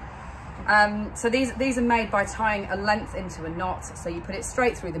 So these are made by tying a length into a knot. So you put it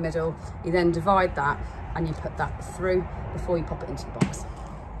straight through the middle, you then divide that and you put that through before you pop it into the box.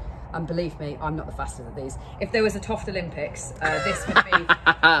 And believe me, I'm not the fastest at these. If there was a Toft Olympics, this would be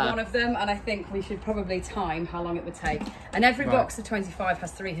one of them, and I think we should probably time how long it would take. And every box of 25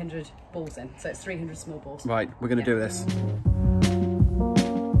 has 300 balls in, so it's 300 small balls. Right, we're going to do this.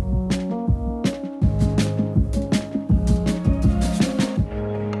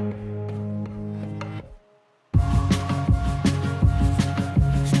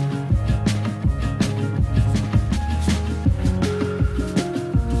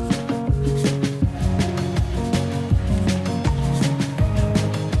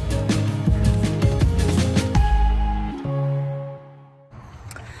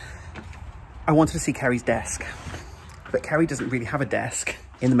 I wanted to see Kerry's desk, but Kerry doesn't really have a desk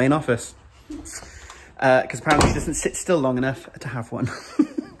in the main office. because apparently she doesn't sit still long enough to have one.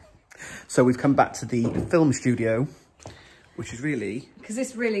 So we've come back to the film studio, which is really... Because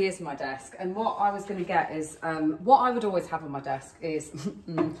this really is my desk. And what I was going to get is, what I would always have on my desk is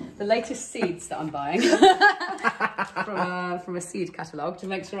the latest seeds that I'm buying from a seed catalogue to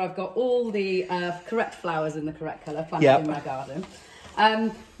make sure I've got all the correct flowers in the correct colour planted in my garden.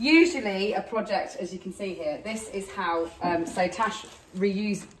 Usually a project, as you can see here, this is how, so Tash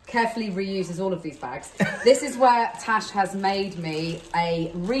carefully reuses all of these bags. This is where Tash has made me a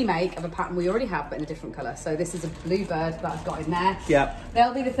remake of a pattern we already have, but in a different colour. So this is a bluebird that I've got in there. Yeah.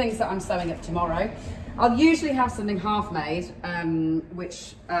 They'll be the things that I'm sewing up tomorrow. I'll usually have something half made,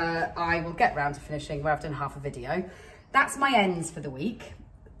 which I will get round to finishing, where I've done half a video. That's my ends for the week.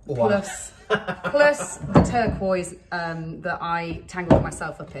 Wow. Plus the turquoise that I tangled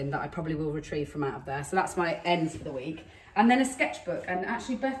myself up in that I probably will retrieve from out of there. So that's my ends for the week. And then a sketchbook. And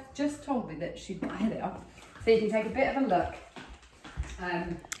actually Beth just told me that she'd hit it up. So you can take a bit of a look.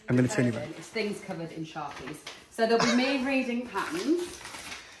 I'm going to turn you around. It's things covered in Sharpies. So there'll be me reading patterns,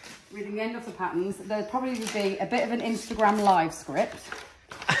 reading the end of the patterns. There'll probably be a bit of an Instagram live script.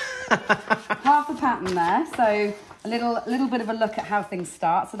 Half a pattern there. So a little bit of a look at how things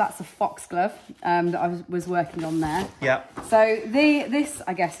start. So that's a foxglove that I was working on there. Yeah. So this,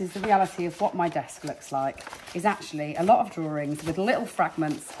 I guess, is the reality of what my desk looks like. Is actually a lot of drawings with little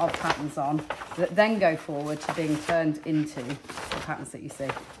fragments of patterns on that then go forward to being turned into the patterns that you see.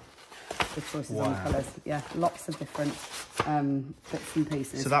 The choices on colours. Yeah, lots of different bits and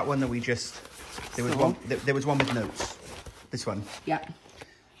pieces. So that one that we just, there was one with notes. This one. Yeah.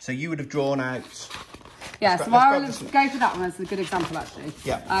 So you would have drawn out... Yeah, so I will go for that one as a good example, actually.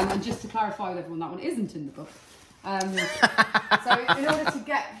 Yeah. And just to clarify with everyone, that one isn't in the book. So in order to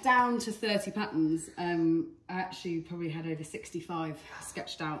get down to 30 patterns, I actually probably had over 65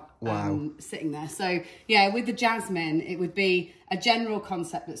 sketched out sitting there. So yeah, with the jasmine, it would be a general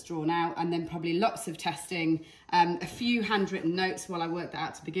concept that's drawn out and then probably lots of testing, a few handwritten notes while I worked that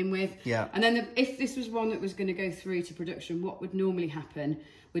out to begin with. Yeah. And then if this was one that was going to go through to production, what would normally happen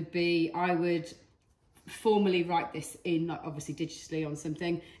would be I would formally write this in, like, obviously digitally on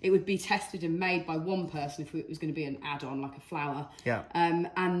something. It would be tested and made by one person if it was going to be an add-on, like a flower. Yeah.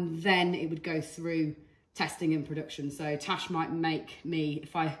 And then it would go through testing and production. So Tash might make me,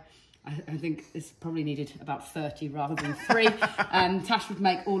 if I think this probably needed about 30 rather than 3. Tash would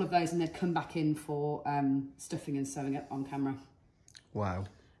make all of those and they'd come back in for stuffing and sewing up on camera. Wow.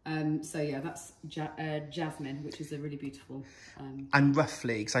 So yeah, that's jasmine, which is a really beautiful. And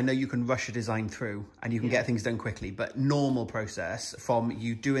roughly, because I know you can rush a design through and you can get things done quickly, but normal process from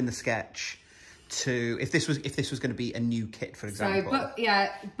you doing the sketch to if this was going to be a new kit, for example. So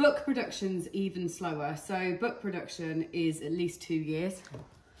book production's even slower. So book production is at least 2 years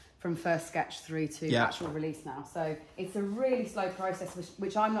from first sketch through to actual release now. So it's a really slow process,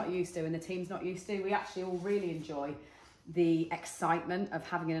 which I'm not used to and the team's not used to. We actually all really enjoy the excitement of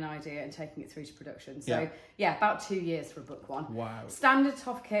having an idea and taking it through to production. So yeah, about 2 years for a book one. Wow. Standard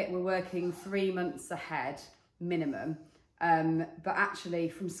Toft kit, we're working 3 months ahead minimum. But actually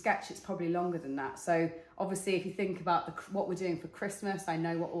from sketch, it's probably longer than that. So obviously if you think about what we're doing for Christmas, I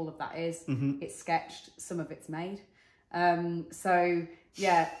know what all of that is. It's sketched, some of it's made. So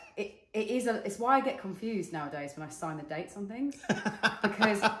yeah, it's why I get confused nowadays when I sign the dates on things,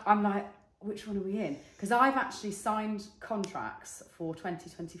 because I'm like, which one are we in? Because I've actually signed contracts for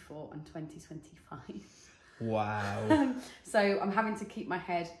 2024 and 2025. Wow. So I'm having to keep my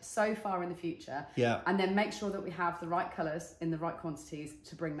head so far in the future. Yeah. And then make sure that we have the right colours in the right quantities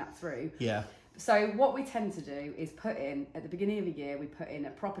to bring that through. Yeah. So what we tend to do is put in, at the beginning of the year, we put in a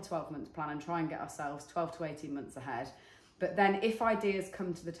proper 12-month plan and try and get ourselves 12 to 18 months ahead. But then if ideas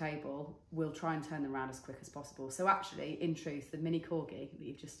come to the table, we'll try and turn them around as quick as possible. So actually, in truth, the mini corgi that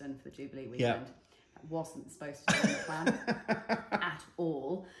you've just done for the Jubilee weekend, that wasn't supposed to be in the plan at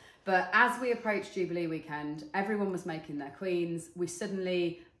all. But as we approached Jubilee weekend, everyone was making their queens. We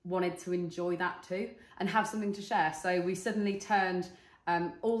suddenly wanted to enjoy that too and have something to share. So we suddenly turned,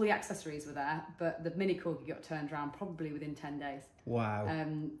 all the accessories were there, but the mini corgi got turned around probably within 10 days. Wow.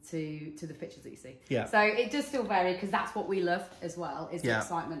 To the pictures that you see. Yeah. So it does still vary because that's what we love as well, is the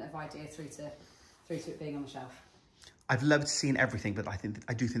excitement of idea through to it being on the shelf. I've loved seeing everything, but I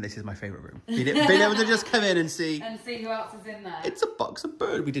do think this is my favourite room. Being able to just come in and see who else is in there. It's a box of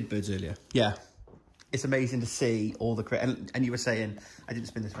birds. We did birds earlier. Yeah. It's amazing to see all the and you were saying, I didn't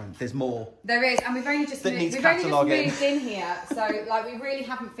spin this around. There's more. There is, and we've only just moved in here, so like we really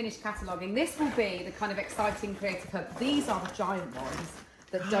haven't finished cataloguing. This will be the kind of exciting creative hub. These are the giant ones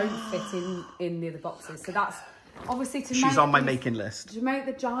that don't fit in the other boxes. So that's Obviously, she's on my making list. To make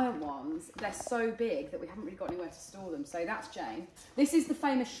the giant ones, they're so big that we haven't really got anywhere to store them. So that's Jane. This is the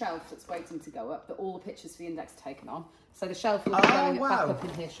famous shelf that's waiting to go up that all the pictures for the index are taken on. So the shelf will be going back up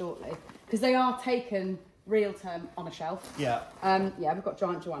in here shortly because they are taken real term on a shelf. Yeah. Yeah, we've got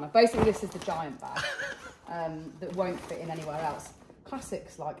Giant Joanna. Basically, this is the giant bag that won't fit in anywhere else.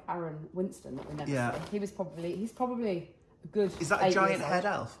 Classics like Aaron Winston that we never see. He's probably a good. Is that a giant head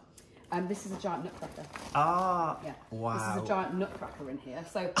elf? This is a giant nutcracker. Ah, yeah. Wow. This is a giant nutcracker in here.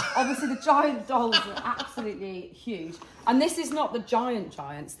 So obviously the giant dolls are absolutely huge. And this is not the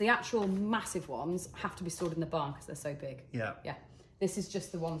giants. The actual massive ones have to be stored in the barn because they're so big. Yeah. Yeah. This is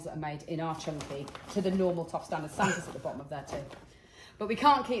just the ones that are made in our chunky to the normal Toft standard. Santa's at the bottom of there too. But we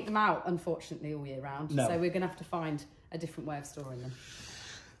can't keep them out, unfortunately, all year round. No. So we're going to have to find a different way of storing them.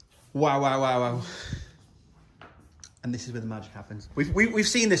 Wow. And this is where the magic happens. We've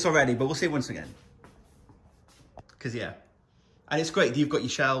seen this already, but we'll see it once again. Because, yeah. And it's great. You've got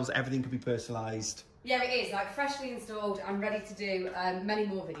your shelves. Everything can be personalised. Yeah, it is. Like, freshly installed. I'm ready to do many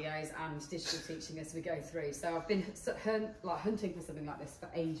more videos and digital teaching as we go through. So I've been hunting for something like this for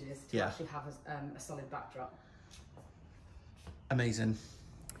ages to actually have a solid backdrop. Amazing.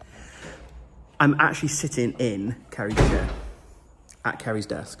 I'm actually sitting in Kerry's chair. At Kerry's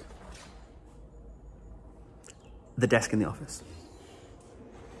desk. The desk in the office.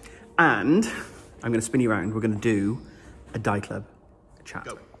 And I'm going to spin you around. We're going to do a die club chat.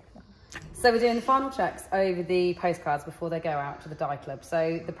 Go. So we're doing the final checks over the postcards before they go out to the die club.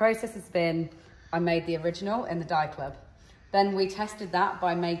 So the process has been, I made the original in the die club. Then we tested that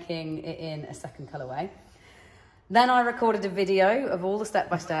by making it in a second colourway. Then I recorded a video of all the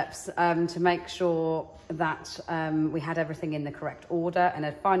step-by-steps to make sure that we had everything in the correct order and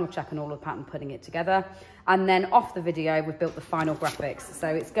a final check on all the pattern putting it together. And then off the video, we've built the final graphics. So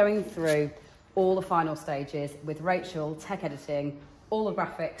it's going through all the final stages with Rachel, tech editing, all the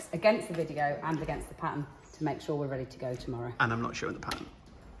graphics against the video and against the pattern to make sure we're ready to go tomorrow. And I'm not showing the pattern,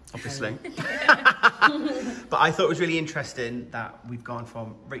 obviously. But I thought it was really interesting that we've gone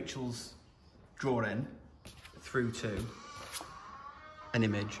from Rachel's drawing through to an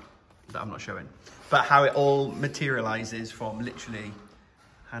image that I'm not showing. But how it all materialises from literally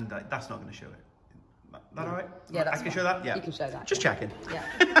hand-dyed. That's not going to show it. That all right? Yeah, that's I can fine. show that? Yeah. You can show that. Just checking.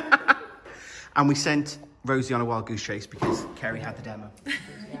 Yeah. And we sent Rosie on a wild goose chase because Kerry had the demo. Yeah,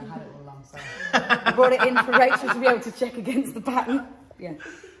 I had it all along, so I brought it in for Rachel to be able to check against the pattern. Yeah.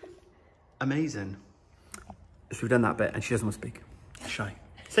 Amazing. So we've done that bit and she doesn't want to speak. Shy.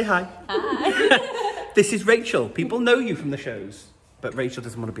 Say hi. Hi. This is Rachel. People know you from the shows, but Rachel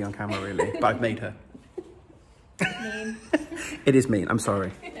doesn't want to be on camera really, but I've made her. Mean. It is mean, I'm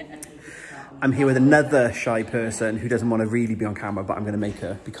sorry. I'm here with another shy person who doesn't want to really be on camera, but I'm going to make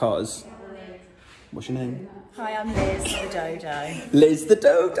her because... What's your name? Hi, I'm Liz the Dodo. Liz the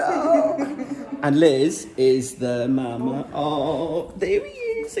Dodo. And Liz is the mama. Oh, there he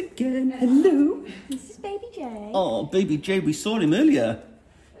is again. Hello. This is Baby Jay. Oh, Baby Jay, we saw him earlier.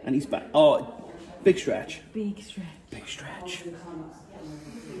 And he's back. Oh, big stretch. Big stretch. Big stretch.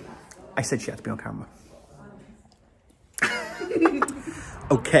 I said she had to be on camera.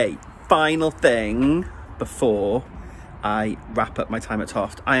 Okay, final thing before I wrap up my time at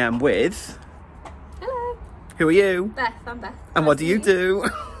Toft. I am with... Hello. Who are you? Beth, I'm Beth. And what do you do?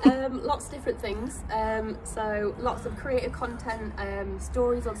 Lots of different things. So lots of creative content,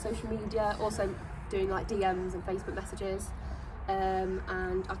 stories on social media, also doing like DMs and Facebook messages,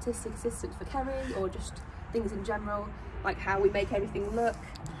 and artistic assistance for Kerry, or just things in general, like how we make everything look,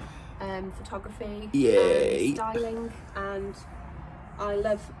 photography, Yay. styling, and I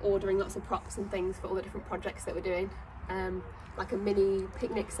love ordering lots of props and things for all the different projects that we're doing. Like a mini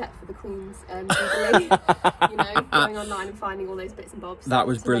picnic set for the Queen's Jubilee, you know, going online and finding all those bits and bobs. That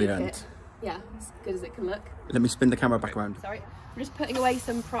was to brilliant. make it, yeah, as good as it can look. Let me spin the camera back around. Sorry, I'm just putting away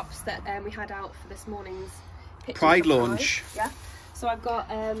some props that we had out for this morning's picnic Pride for launch. Yeah, so I've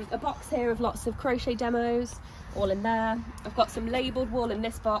got a box here of lots of crochet demos, all in there. I've got some labelled wool in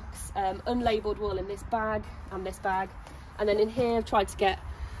this box, unlabelled wool in this bag and this bag. And then in here I've tried to get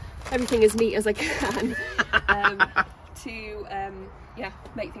everything as neat as I can to yeah,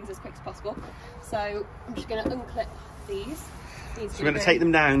 make things as quick as possible. So I'm just going to unclip these. So we're going to take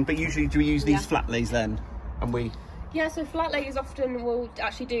them down, but usually do we use these flat lays then? And we... Yeah, so flat lays often we'll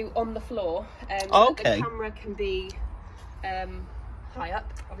actually do on the floor. Okay. The camera can be high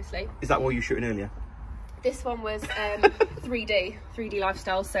up, obviously. Is that what you were shooting earlier? This one was 3D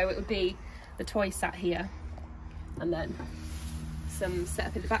lifestyle, so it would be the toy sat here, and then some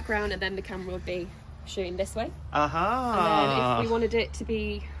setup in the background, and then the camera would be shooting this way. Aha! And then if we wanted it to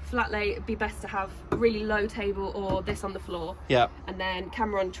be flat lay, it'd be best to have a really low table or this on the floor. Yeah. And then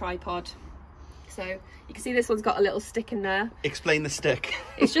camera on tripod. So you can see this one's got a little stick in there. Explain the stick.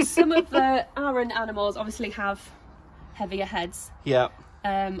 It's just some of the Aran animals obviously have heavier heads. Yeah.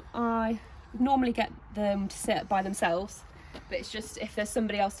 I normally get them to sit by themselves, but it's just if there's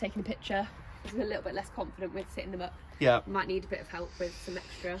somebody else taking a picture, I'm a little bit less confident with sitting them up. Yeah. Might need a bit of help with some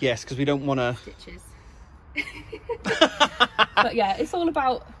extra. Yes, because we don't want to... stitches. But yeah, it's all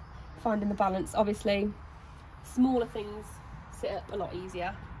about finding the balance. Obviously, smaller things sit up a lot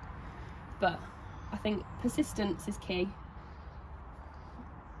easier, but I think persistence is key.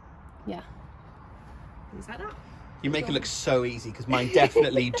 Yeah. Things like that. You make it look so easy, because mine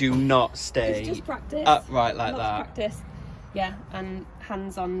definitely do not stay It's just practice. upright like that. Practice. Yeah, and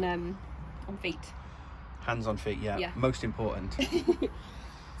hands on feet. Hands on feet, yeah. Yeah. Most important.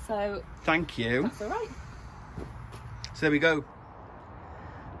 So Thank you. that's all right. So there we go.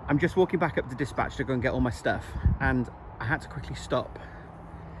 I'm just walking back up to dispatch to go and get all my stuff, and I had to quickly stop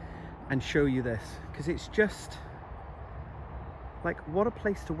and show you this, because it's just like, what a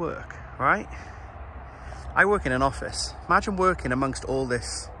place to work, right? I work in an office. Imagine working amongst all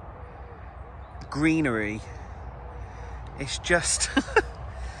this greenery. It's just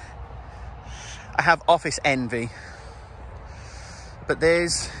I have office envy. But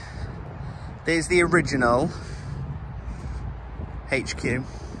there's the original HQ.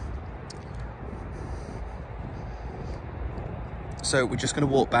 So we're just going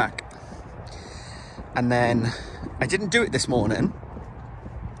to walk back, and then I didn't do it this morning.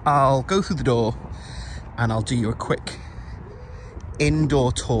 I'll go through the door and I'll do you a quick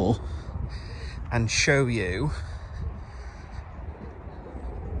indoor tour and show you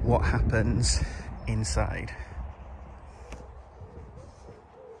what happens inside.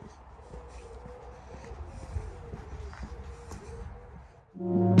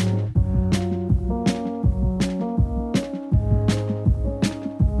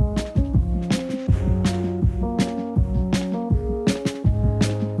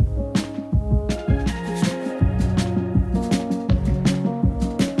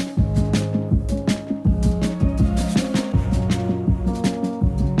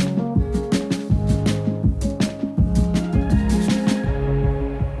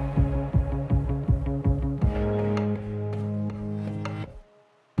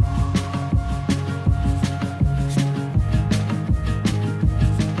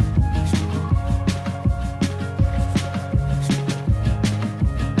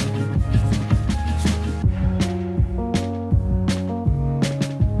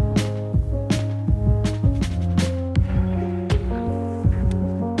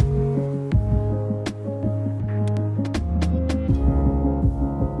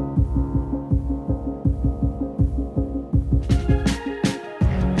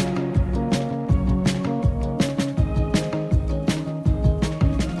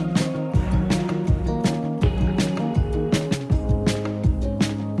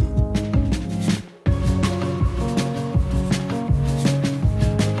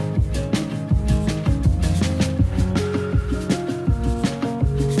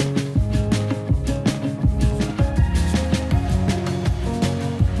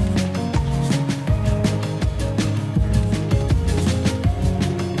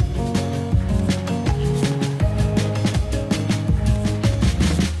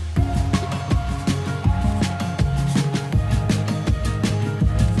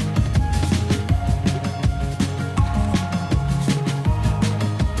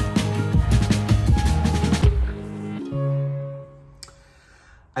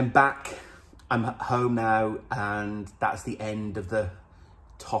 I'm back, I'm home now, and that's the end of the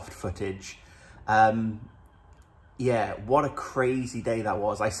Toft footage. Yeah, what a crazy day that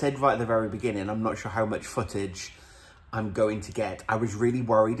was. I said right at the very beginning, I'm not sure how much footage I'm going to get. I was really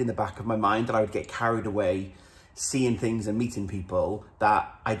worried in the back of my mind that I would get carried away seeing things and meeting people,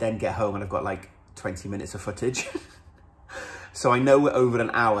 that I then get home and I've got like 20 minutes of footage. So I know we're over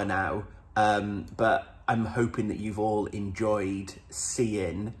an hour now, but I'm hoping that you've all enjoyed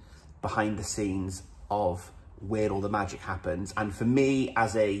seeing behind the scenes of where all the magic happens. And for me,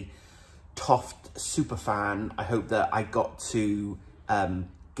 as a Toft super fan, I hope that I got to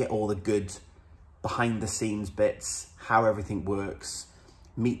get all the good behind the scenes bits, how everything works,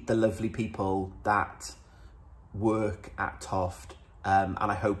 meet the lovely people that work at Toft. And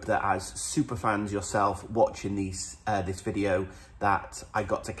I hope that as super fans yourself watching this video, that I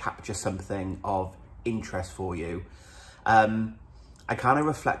got to capture something of interest for you. I kind of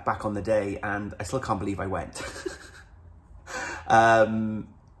reflect back on the day and I still can't believe I went.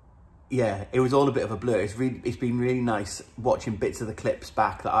 yeah, it was all a bit of a blur. It's been really nice watching bits of the clips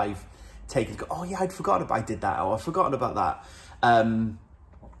back that I've taken. Go, oh yeah, I'd forgotten about I did that, or I've forgotten about that.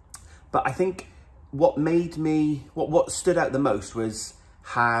 But I think what made me, what stood out the most was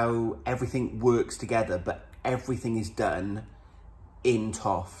how everything works together, but everything is done in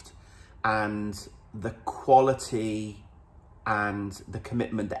Toft, and the quality and the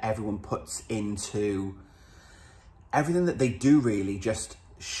commitment that everyone puts into everything that they do really just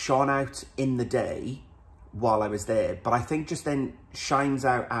shone out in the day while I was there. But I think just then shines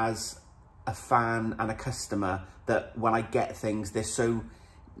out as a fan and a customer, that when I get things, they're so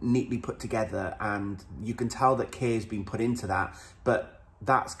neatly put together, and you can tell that care's been put into that. But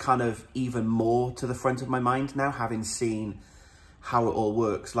that's kind of even more to the front of my mind now, having seen how it all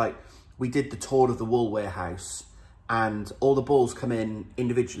works. Like, we did the tour of the wool warehouse, and all the balls come in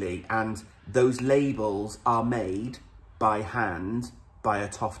individually, and those labels are made by hand by a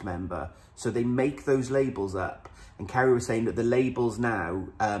Toft member. So they make those labels up, and Kerry was saying that the labels now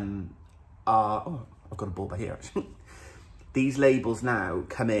are, oh, I've got a ball by here actually. These labels now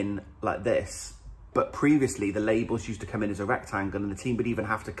come in like this, but previously the labels used to come in as a rectangle, and the team would even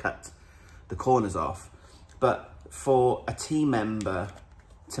have to cut the corners off. But for a team member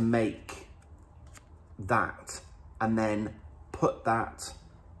to make that and then put that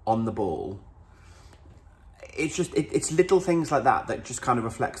on the ball, it's just, it's little things like that that just kind of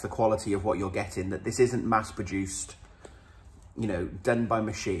reflects the quality of what you're getting, that this isn't mass produced, you know, done by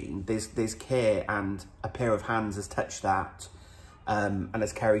machine. There's care, and a pair of hands has touched that. And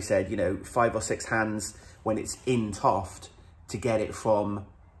as Kerry said, you know, 5 or 6 hands when it's in Toft to get it from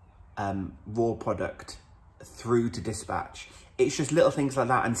raw product through to dispatch. It's just little things like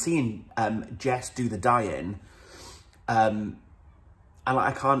that. And seeing Jess do the dye-in, and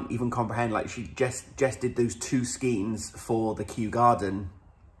like, I can't even comprehend, like, Jess did those 2 skeins for the Kew Garden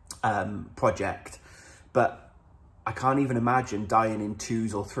project, but I can't even imagine dyeing in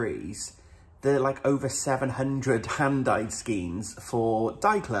 2s or 3s. They're like over 700 hand-dyed skeins for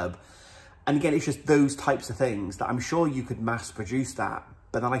Dye Club. And again, it's just those types of things that I'm sure you could mass produce that,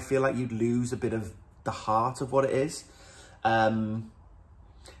 but then I feel like you'd lose a bit of the heart of what it is.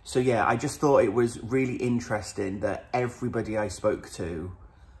 So yeah, I just thought it was really interesting that everybody I spoke to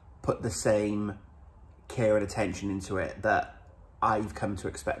put the same care and attention into it that I've come to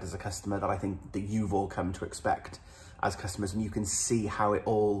expect as a customer, that I think that you've all come to expect as customers, and you can see how it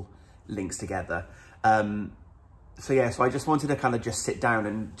all links together. So yeah, so I just wanted to kind of just sit down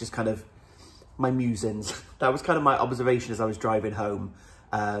and just kind of, my musings, that was kind of my observation as I was driving home.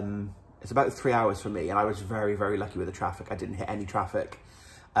 It's about 3 hours for me, and I was very, very lucky with the traffic. I didn't hit any traffic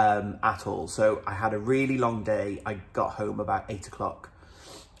at all. So I had a really long day. I got home about 8 o'clock,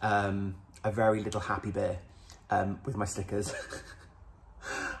 a very little happy bear with my stickers.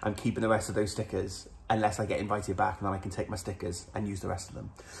 I'm keeping the rest of those stickers unless I get invited back, and then I can take my stickers and use the rest of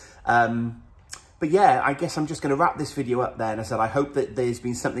them. But yeah, I guess I'm just going to wrap this video up then. I said, I hope that there's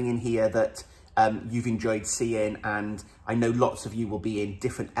been something in here that you've enjoyed seeing, and I know lots of you will be in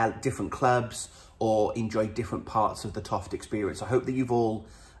different clubs or enjoy different parts of the Toft experience. I hope that you've all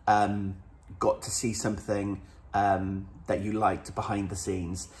got to see something that you liked behind the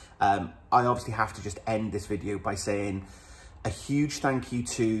scenes. I obviously have to just end this video by saying a huge thank you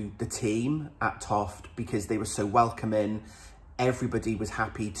to the team at Toft, because they were so welcoming. Everybody was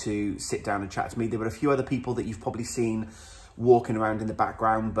happy to sit down and chat to me. There were a few other people that you've probably seen walking around in the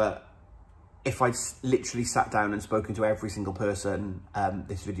background, but if I'd literally sat down and spoken to every single person,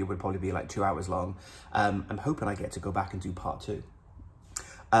 this video would probably be like 2 hours long. I'm hoping I get to go back and do part 2.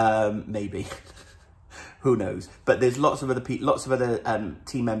 Maybe. Who knows? But there's lots of other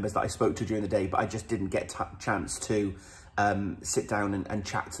team members that I spoke to during the day, but I just didn't get a chance to sit down and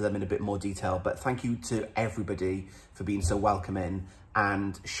chat to them in a bit more detail. But thank you to everybody for being so welcoming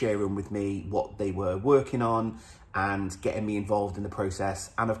and sharing with me what they were working on and getting me involved in the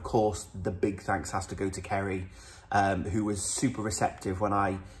process. And of course, the big thanks has to go to Kerry, who was super receptive when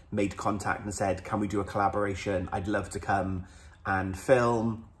I made contact and said, can we do a collaboration? I'd love to come and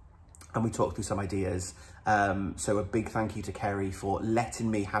film. And we talked through some ideas. So a big thank you to Kerry for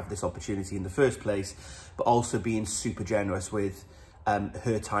letting me have this opportunity in the first place, but also being super generous with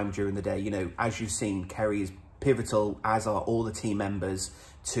her time during the day. You know, as you've seen, Kerry is pivotal, as are all the team members,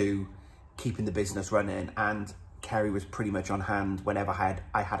 to keeping the business running. And Kerry was pretty much on hand whenever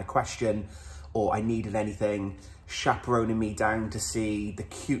I had a question or I needed anything, chaperoning me down to see the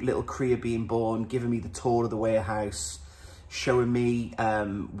cute little cria being born, giving me the tour of the warehouse, showing me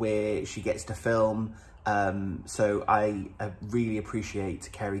where she gets to film. So I really appreciate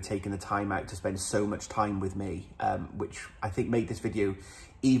Kerry taking the time out to spend so much time with me, which I think made this video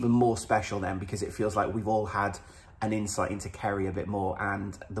even more special then, because it feels like we've all had an insight into Kerry a bit more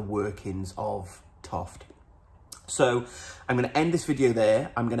and the workings of Toft. So I'm going to end this video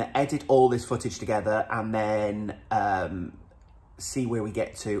there. I'm going to edit all this footage together and then see where we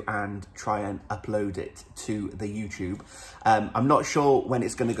get to and try and upload it to the YouTube. I'm not sure when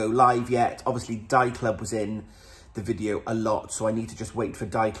it's going to go live yet. Obviously Dye Club was in the video a lot, so I need to just wait for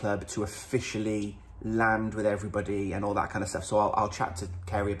Dye Club to officially land with everybody and all that kind of stuff. So I'll chat to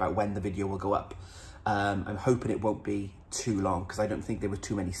Kerry about when the video will go up. I'm hoping it won't be too long, because I don't think there were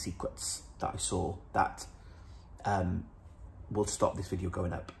too many secrets that I saw that will stop this video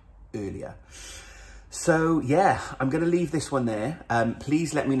going up earlier. So yeah, I'm going to leave this one there.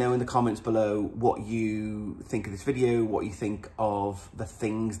 Please let me know in the comments below what you think of this video, what you think of the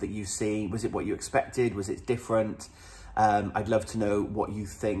things that you see. Was it what you expected? Was it different? I'd love to know what you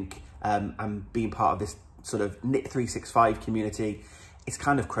think. I'm being part of this sort of Knit365 community. It's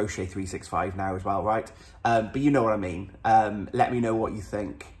kind of Crochet 365 now as well, right? But you know what I mean. Let me know what you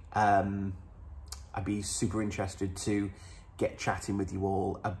think. I'd be super interested to get chatting with you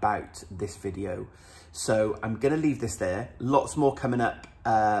all about this video. So I'm going to leave this there. Lots more coming up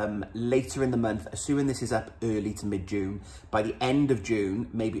later in the month, assuming this is up early to mid-June. By the end of June,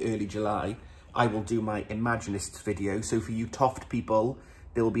 maybe early July, I will do my Imaginist video. So for you Toft people,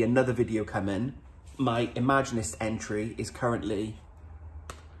 there will be another video coming. My Imaginist entry is currently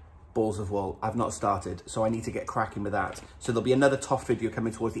balls of wool. I've not started, so I need to get cracking with that. So there'll be another Toft video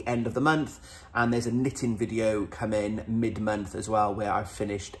coming towards the end of the month, and there's a knitting video coming mid-month as well, where I've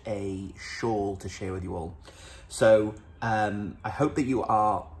finished a shawl to share with you all. So I hope that you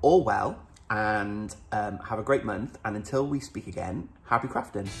are all well and have a great month, and until we speak again, happy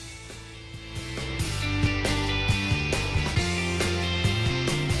crafting.